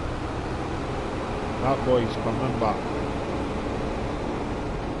 that boy's coming back.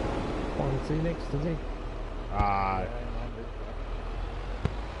 I'll see you next to me. Aye.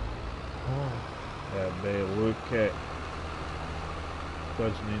 Oh. Yeah, they look at.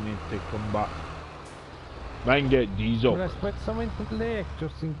 Doesn't he need to come back? Mine get diesel. Well, I spread some into the lake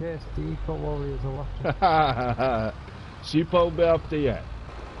just in case the eco warriors are watching. Sheep will be after you.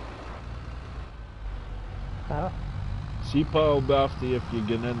 Huh? Sheep will be after you if you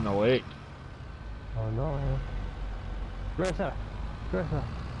get in the lake. Oh no, yeah. Greta! Greta!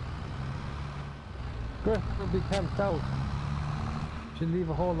 Greta will be camped out. She'll leave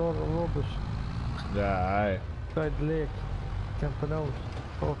a whole lot of rubbish Yeah, aye. by the lake, camping out,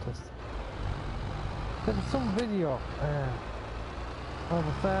 protest. There was some video of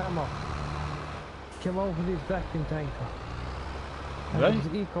a farmer came out with his vacuum tanker. And Right.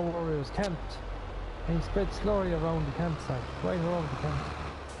 his eco warriors camped. And he spread slurry around the campsite, right around the camp.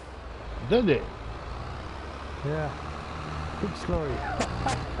 Did it? Yeah. Big slurry.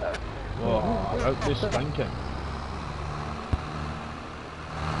 Oh, that was stinking.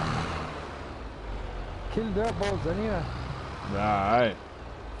 Killed their birds anyway. Yeah, aye.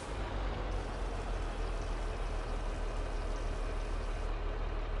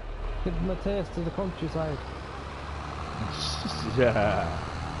 Give them a taste of the countryside. Yeah.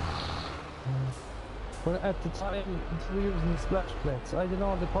 But at the time, they were using splash plates. I don't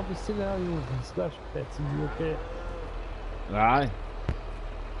know, they probably still are using splash plates in the UK. Aye.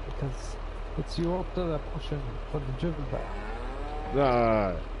 Because it's Europe that are pushing for the dribble back.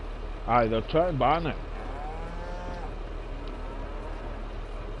 Aye, they're trying to ban it.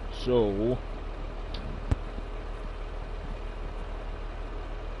 So,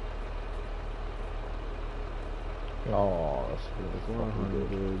 Oh, that's really fucking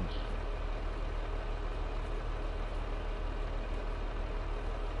good. 100.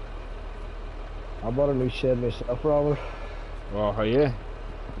 I bought a new shed myself, Robert. Oh, are you?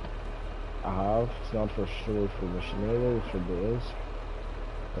 I have. It's not for storage for machinery, it's for days.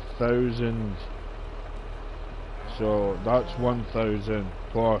 1,000. So that's 1,000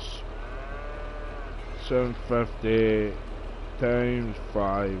 plus 750 times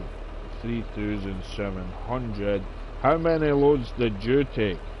 5, 3,700. How many loads did you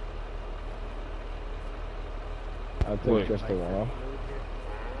take? I think Wait. just the one.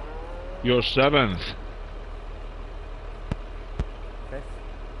 Your 7th.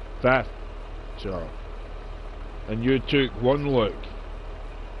 Fifth. So. And you took one look.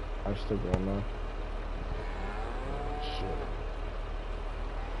 I still going now. So.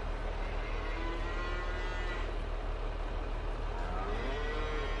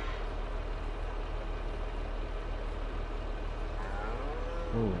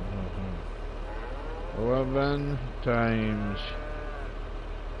 Oh, 11 times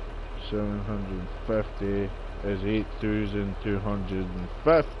 750 is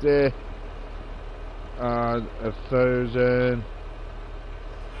 8,250. Add 1,000.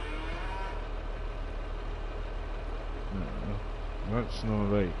 No, that's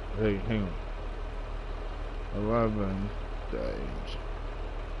not right. Right, hang on. 11 times.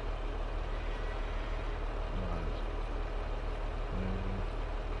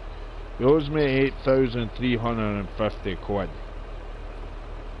 He owes me 8,350 quid.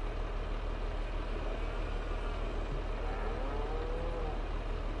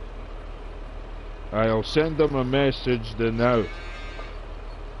 I'll send him a message now.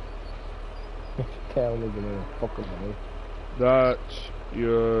 Tell me the name. Fucking money. That's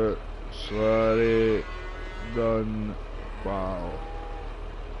your slurry done. Wow.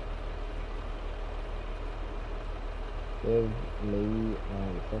 Give me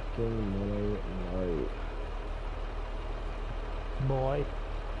my fucking money now. Boy.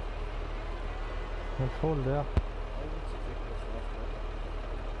 It's full there.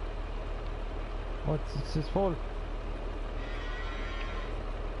 What's it's full?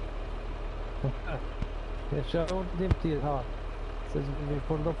 Yeah, sure, I don't empty it hard. It says we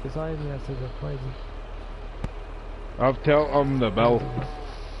pulled up beside me, I said, why is it? I've told him the bill.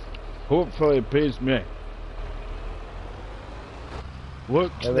 Hopefully he pays me.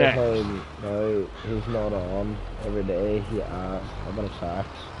 Looks Every next. time now he's not on, every day he asks, I'm gonna tax.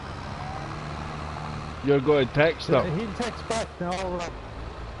 You're going to text him. He'll text back now, alright.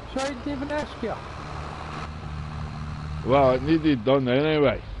 Sure, I didn't even ask you. Well, it needed done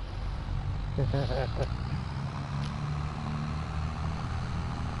anyway.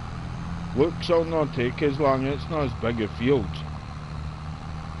 Looks will not take as long, it's not as big a field.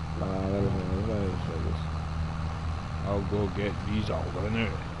 Nah, everything. I'll go get diesel anyway.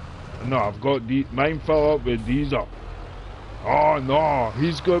 No, I've got mine fill up with diesel. Oh no,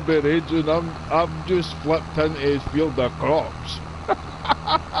 he's gonna be raging. I'm just flipped into his field of crops.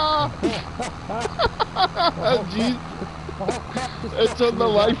 Jeez, crop it's on destruction the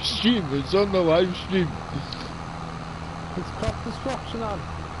is live stream. It's on the live stream. It's crop destruction on.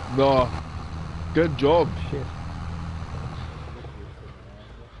 No, good job. Shit.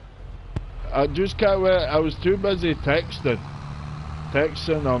 I just can't wait. I was too busy texting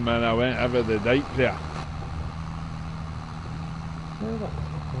him, and I went over the dike there. Where the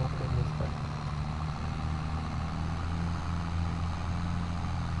fuck in this thing?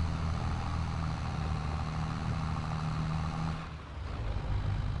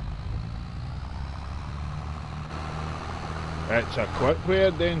 It's a quick way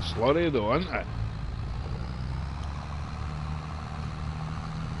of doing slurry though, isn't it?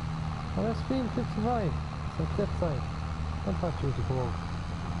 Oh, that's being 55. It's a cliff side. I thought you were to go out.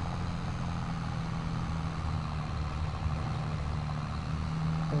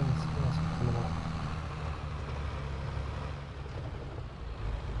 Coming out.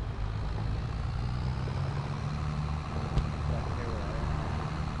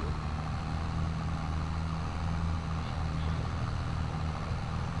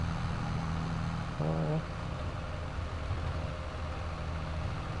 Oh, yeah.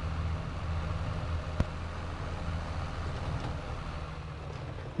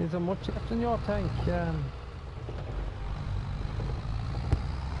 Is there much left in your tank?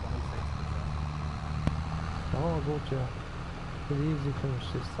 Oh, good, yeah. We'll easily finish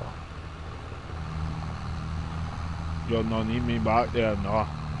this off. You'll not need me back there, no.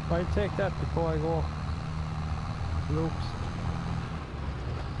 I'll take that before I go. Luke's.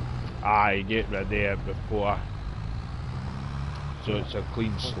 Aye, get rid of it before. So it's a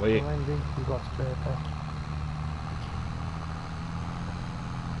clean slate. Landing, you got straight back.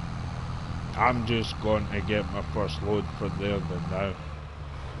 I'm just going to get my first load for there than now.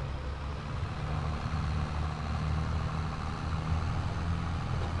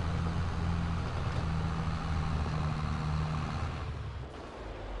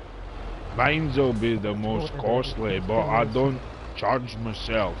 Mines will be the most costly, but I don't charge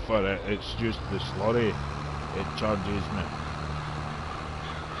myself for it. It's just the slurry it charges me.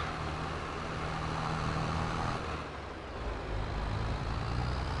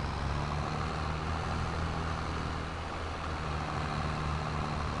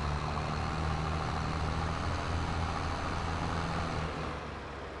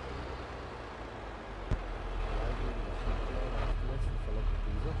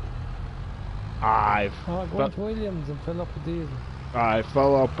 Oh, go to Williams and fill up with diesel. I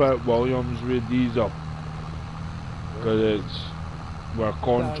fill up at Williams with diesel. Because we're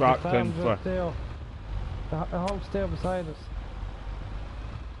contracting for... There. The house there beside us.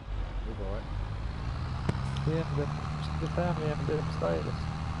 Yeah, the family up there beside us.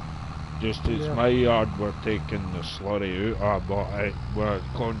 Just it's my yard we're taking the slurry out of, but we're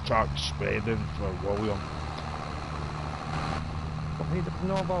contract spreading for William. But he doesn't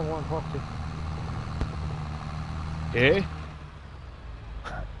know about 140. Eh?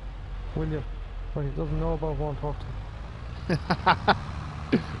 William, but he doesn't know about 140.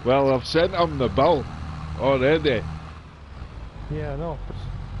 Well, I've sent him the bill already. Yeah, I know.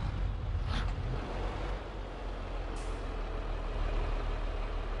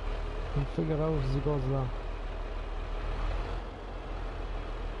 He'll figure it out as he goes along.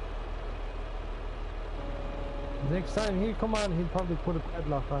 Next time he'll come on, he'll probably put a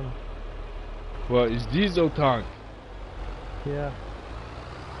padlock on it. Well, his diesel tank. Yeah.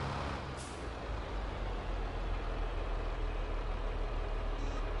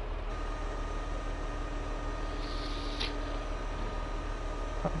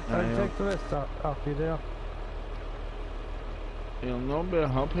 I'll take the rest off you there. He'll not be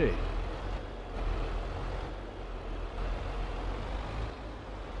happy.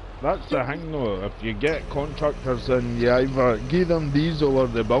 That's the thing though, if you get contractors in, you either give them diesel or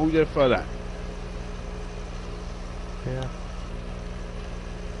they bill you for it. Yeah.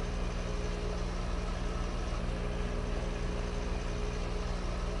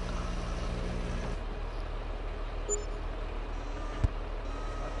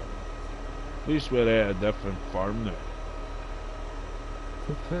 At least we're at a different farm now.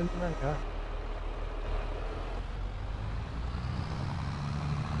 It's yeah.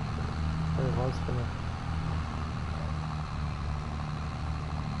 It was for me.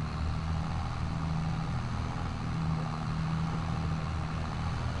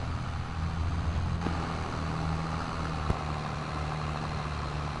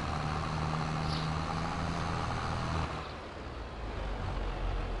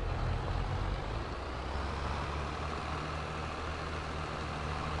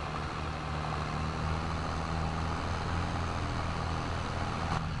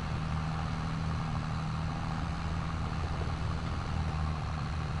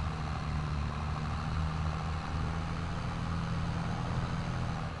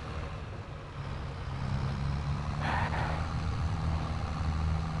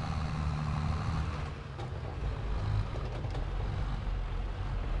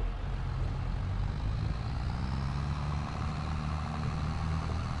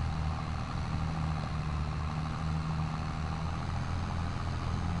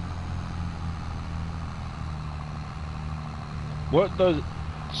 What does...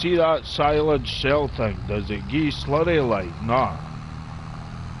 See that silage cell thing? Does it give slurry light? Nah.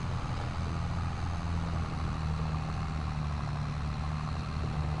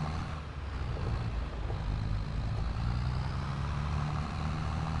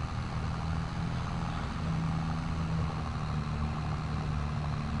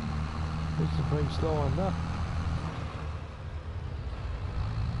 This is very slow on that.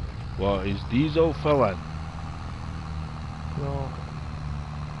 What, is diesel filling? No.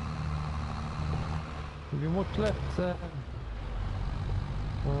 Have you much left?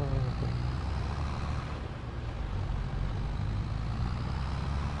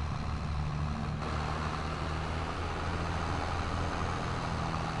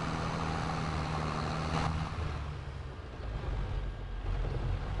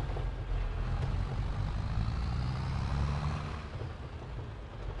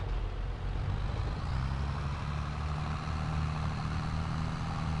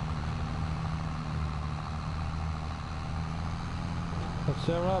 What's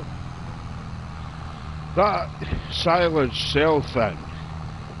that, Rob? That silage cell thing,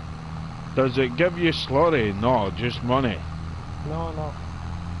 does it give you slurry? No, just money. No, no.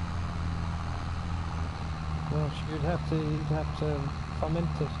 No, you'd have to ferment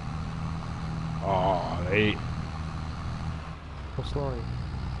it. Oh, right. For slurry.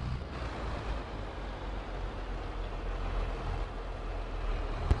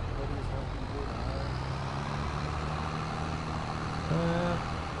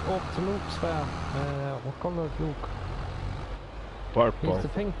 Up to Luke's fair. What colour is Luke? Purple. He's the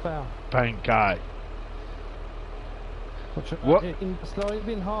pink fair. Pink eye. What? In the slurry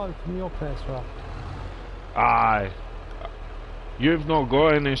being hauled from your place, Rob. Aye. You've not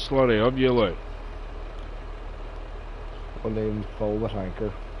got any slurry, have you, Luke? Well, they full the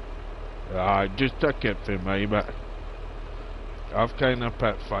tanker. Aye, just take it for me, but I've kind of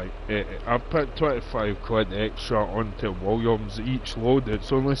put I've put 25 quid extra onto Williams each load.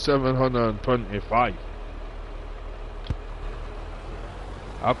 It's only 725.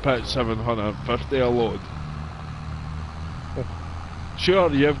 I put 750 a load. Sure,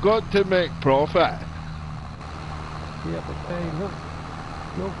 you've got to make profit. Yeah, but hey,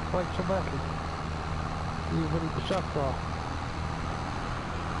 look, like Trebek. You wouldn't be shot for.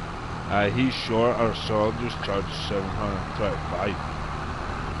 He's shorter, so I'll just charge 725.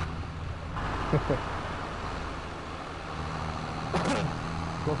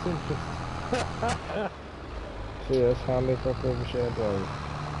 What's interest? See this handy fuck over shed drive.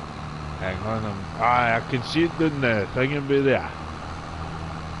 Hang on, I can see it doing the thing and be there.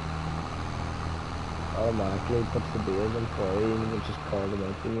 Automatically puts the beers in for you and you can just call them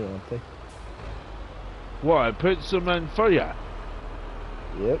out when you want to. What, it puts them in for you?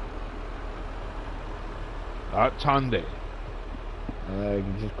 Yep. That's handy. I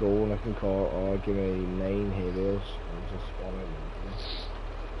can just go and I can call, oh, give me 9 hay bales and just spawn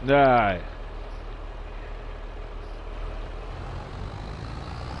it. Aye.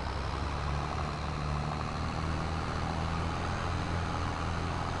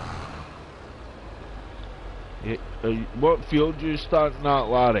 What field do you starting at,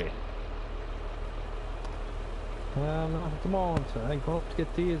 Larry? Not at the moment. I go up to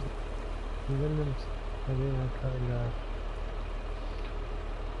get these in Williams. I mean, I kind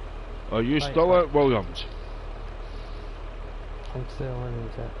Are you still at Williams? I'm still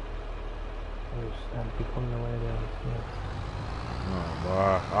Williams, yeah. I'll be coming away there. Oh,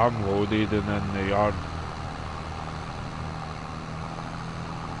 well, I'm loaded and in the yard.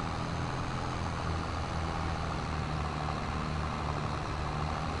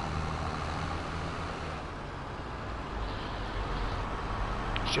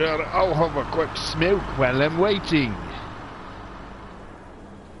 Sure, I'll have a quick smoke while I'm waiting.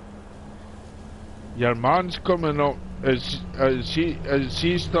 Your man's coming up. Is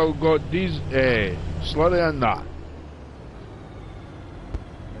he still got these slurry in that?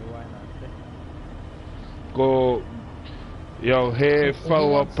 Go, you'll hey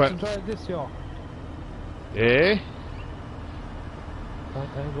fill up it. Try this, yo. Eh? I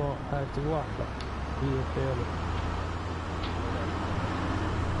have to go after.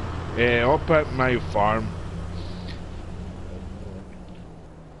 Up at my farm.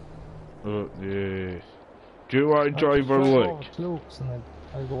 Do you want to drive or look? Luke's and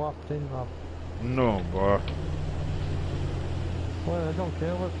I'll go up then, Rob. No, boy. Well, I don't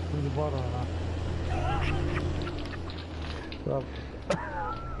care what's in the bottom or not. Rob.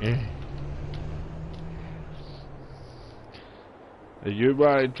 You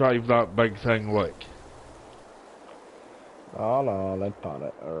want to drive that big thing, look? Oh no, let pan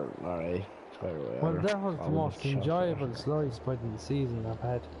it, or alright. By the way, Well, that was I the would most have shot enjoyable that. slurry spreading season I've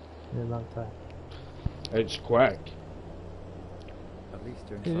had in a long time. It's quick. At least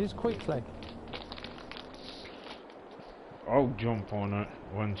you're in It is something quick, good. like. I'll jump on it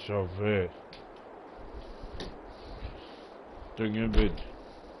once I've done a bit.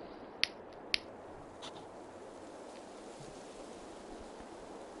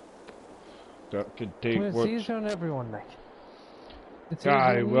 That could take Well, it's what? easier on everyone, like. It's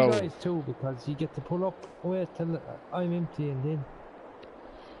Aye, easier on well- you guys too, because you get to pull up, wait till I'm empty, and then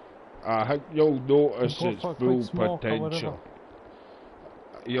I think you'll notice go its for a full quick smoke or whatever. potential.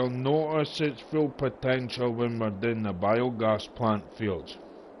 You'll notice its full potential when we're doing the biogas plant fields.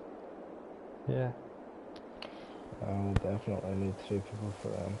 Yeah. I'll definitely need 3 people for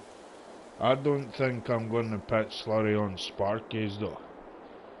them. I don't think I'm going to put slurry on Sparkies though.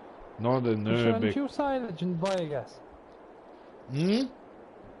 Not in Sure, there, I'm big. due silage and biogas.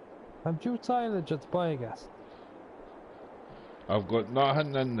 I'm due silage at biogas. I've got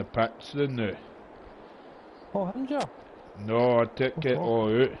nothing in the pits in there. Oh, haven't you? No, I took it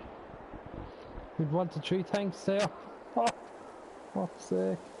all out. We'd want the 3 tanks there. Oh, fuck's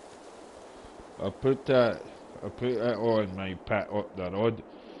sake. I put it all in my pit up the road.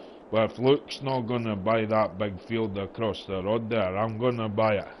 But if Luke's not gonna buy that big field across the road there, I'm gonna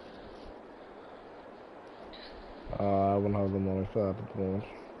buy it. I wouldn't have the money for that at the moment.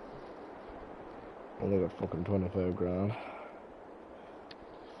 Only got fucking 25 grand.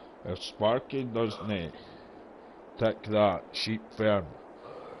 If Sparky doesn't take that sheep farm,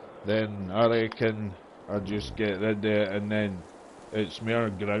 then I reckon I just get rid of it, and then it's more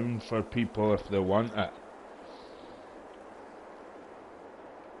ground for people if they want it.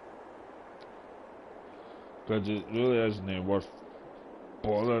 Because it really isn't worth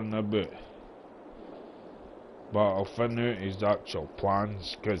bothering about. But I'll find out his actual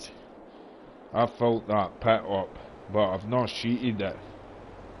plans, because I filled that pit up, but I've not sheeted it.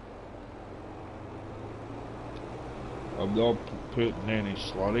 I'm not putting any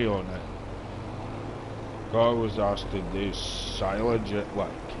slurry on it. I was asked to do silage it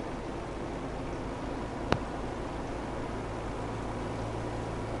like.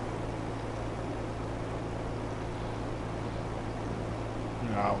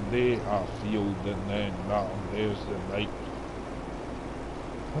 Now they are field, and then that there's the night.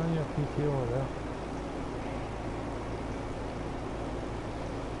 On your PTO there.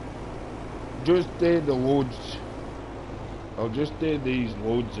 Just do the loads. I'll just do these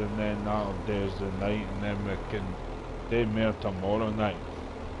loads, and then that'll there's the night, and then we can do more tomorrow night.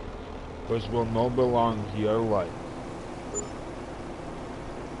 Because we'll not be long here like.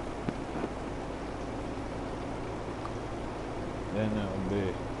 Then it'll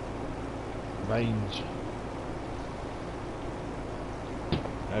be vines.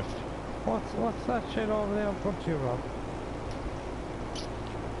 If What's that shit over there in front of you, Rob?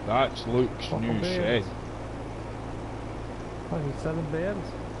 that's Luke's Fucking new bales. shed. Oh, he's selling bales?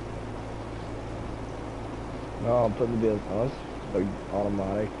 No, I'm putting the bales on. Big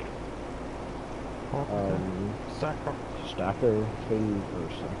automatic Oh, Stacker. stacker field or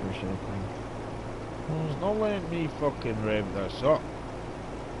stacker shape thing. It's not letting me fucking rev this up.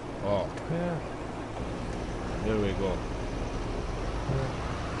 Oh, Yeah. there we go.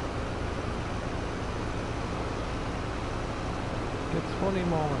 It's funny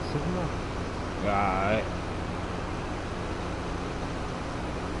moments, isn't it? Right.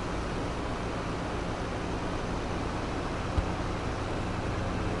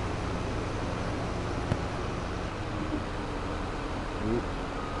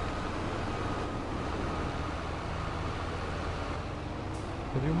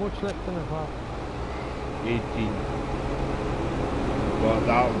 Have you much left in it, Rob? 18. But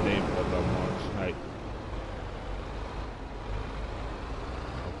that'll do for the month's night.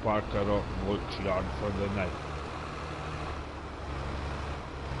 I'll park her up in Luke's yard for the night.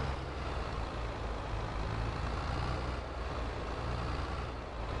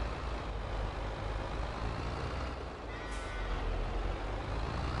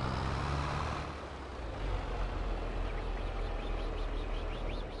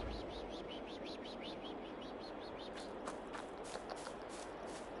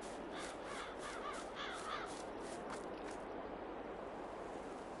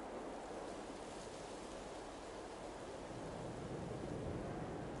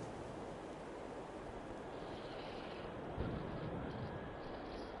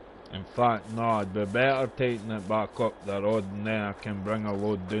 In fact, no, it'd be better taking it back up the road, and then I can bring a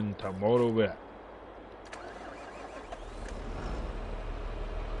load down tomorrow with it.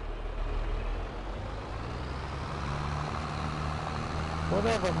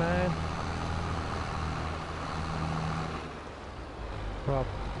 Whatever, man. Rob.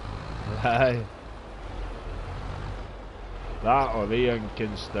 Aye. That or Ian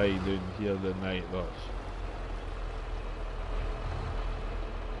can stay down here the night, thus.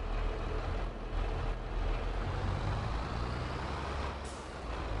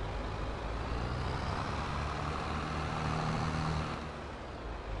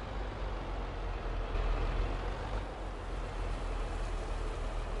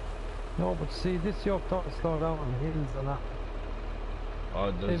 No, but see, this yoke don't slow down on hills and that.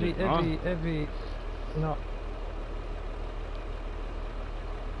 Oh, does it not? No.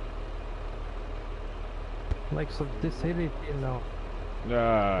 Like, so this hilly hill now,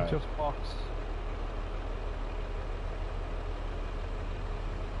 Nah. it just walks.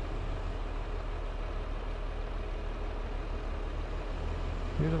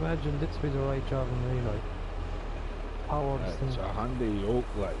 You'd imagine this be the right job in me, like. Powered It's thing. a handy yoke,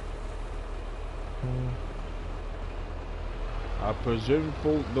 like. I presume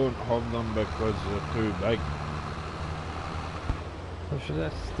folk don't have them because they're too big. I'm sure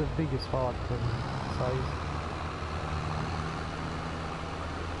that's the biggest part in size.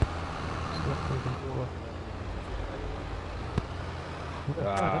 So we can do it.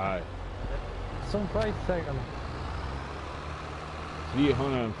 Aye. Some price tag on it.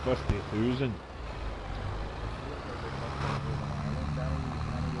 350,000.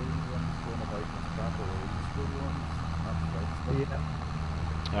 Yeah.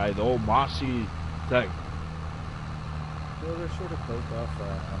 Aye, the old Massey thing. Well, they're sort of built off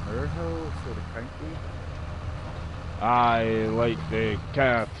a mirror hill, sort of cranky. Aye, like the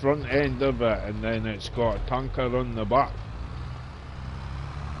kind of front end of it, and then it's got a tanker on the back.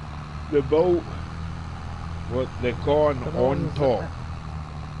 The boat, what they call an on top.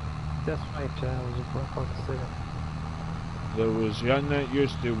 That's right, I was about to say that. There was one that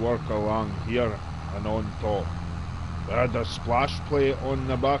used to work along here and on top. It had a splash plate on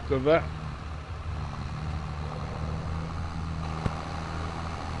the back of it.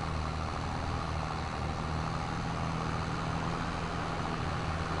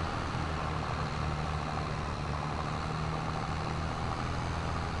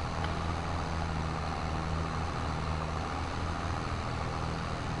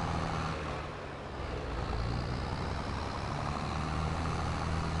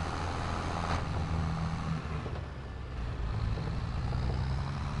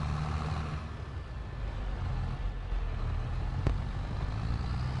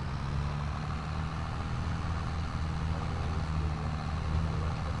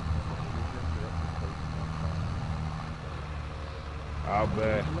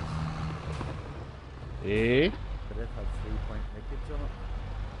 Eh? But it had 3-point nickage on it.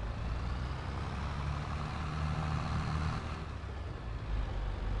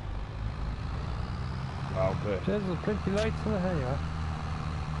 I'll be. There's plenty lights in the anyway.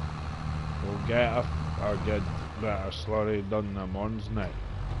 We'll get a good bit of slurry done in the mornings now.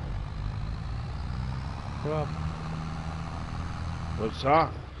 Rob, What's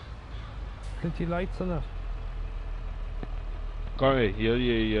that? plenty lights in it. Can't hear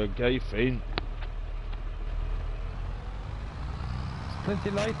you, you're guy faint.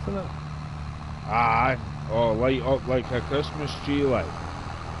 Plenty lights in it. Aye. Oh, light up like a Christmas tree, like.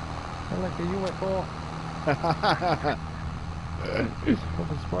 And like a UFO. I'd be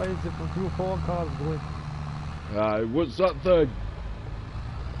surprised if a few phone calls go in. Aye, what's that thing?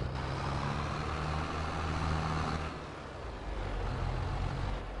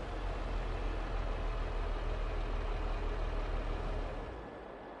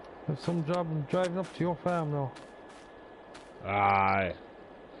 There's some job driving up to your farm now. Aye.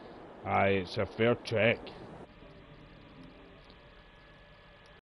 Aye, it's a fair trek.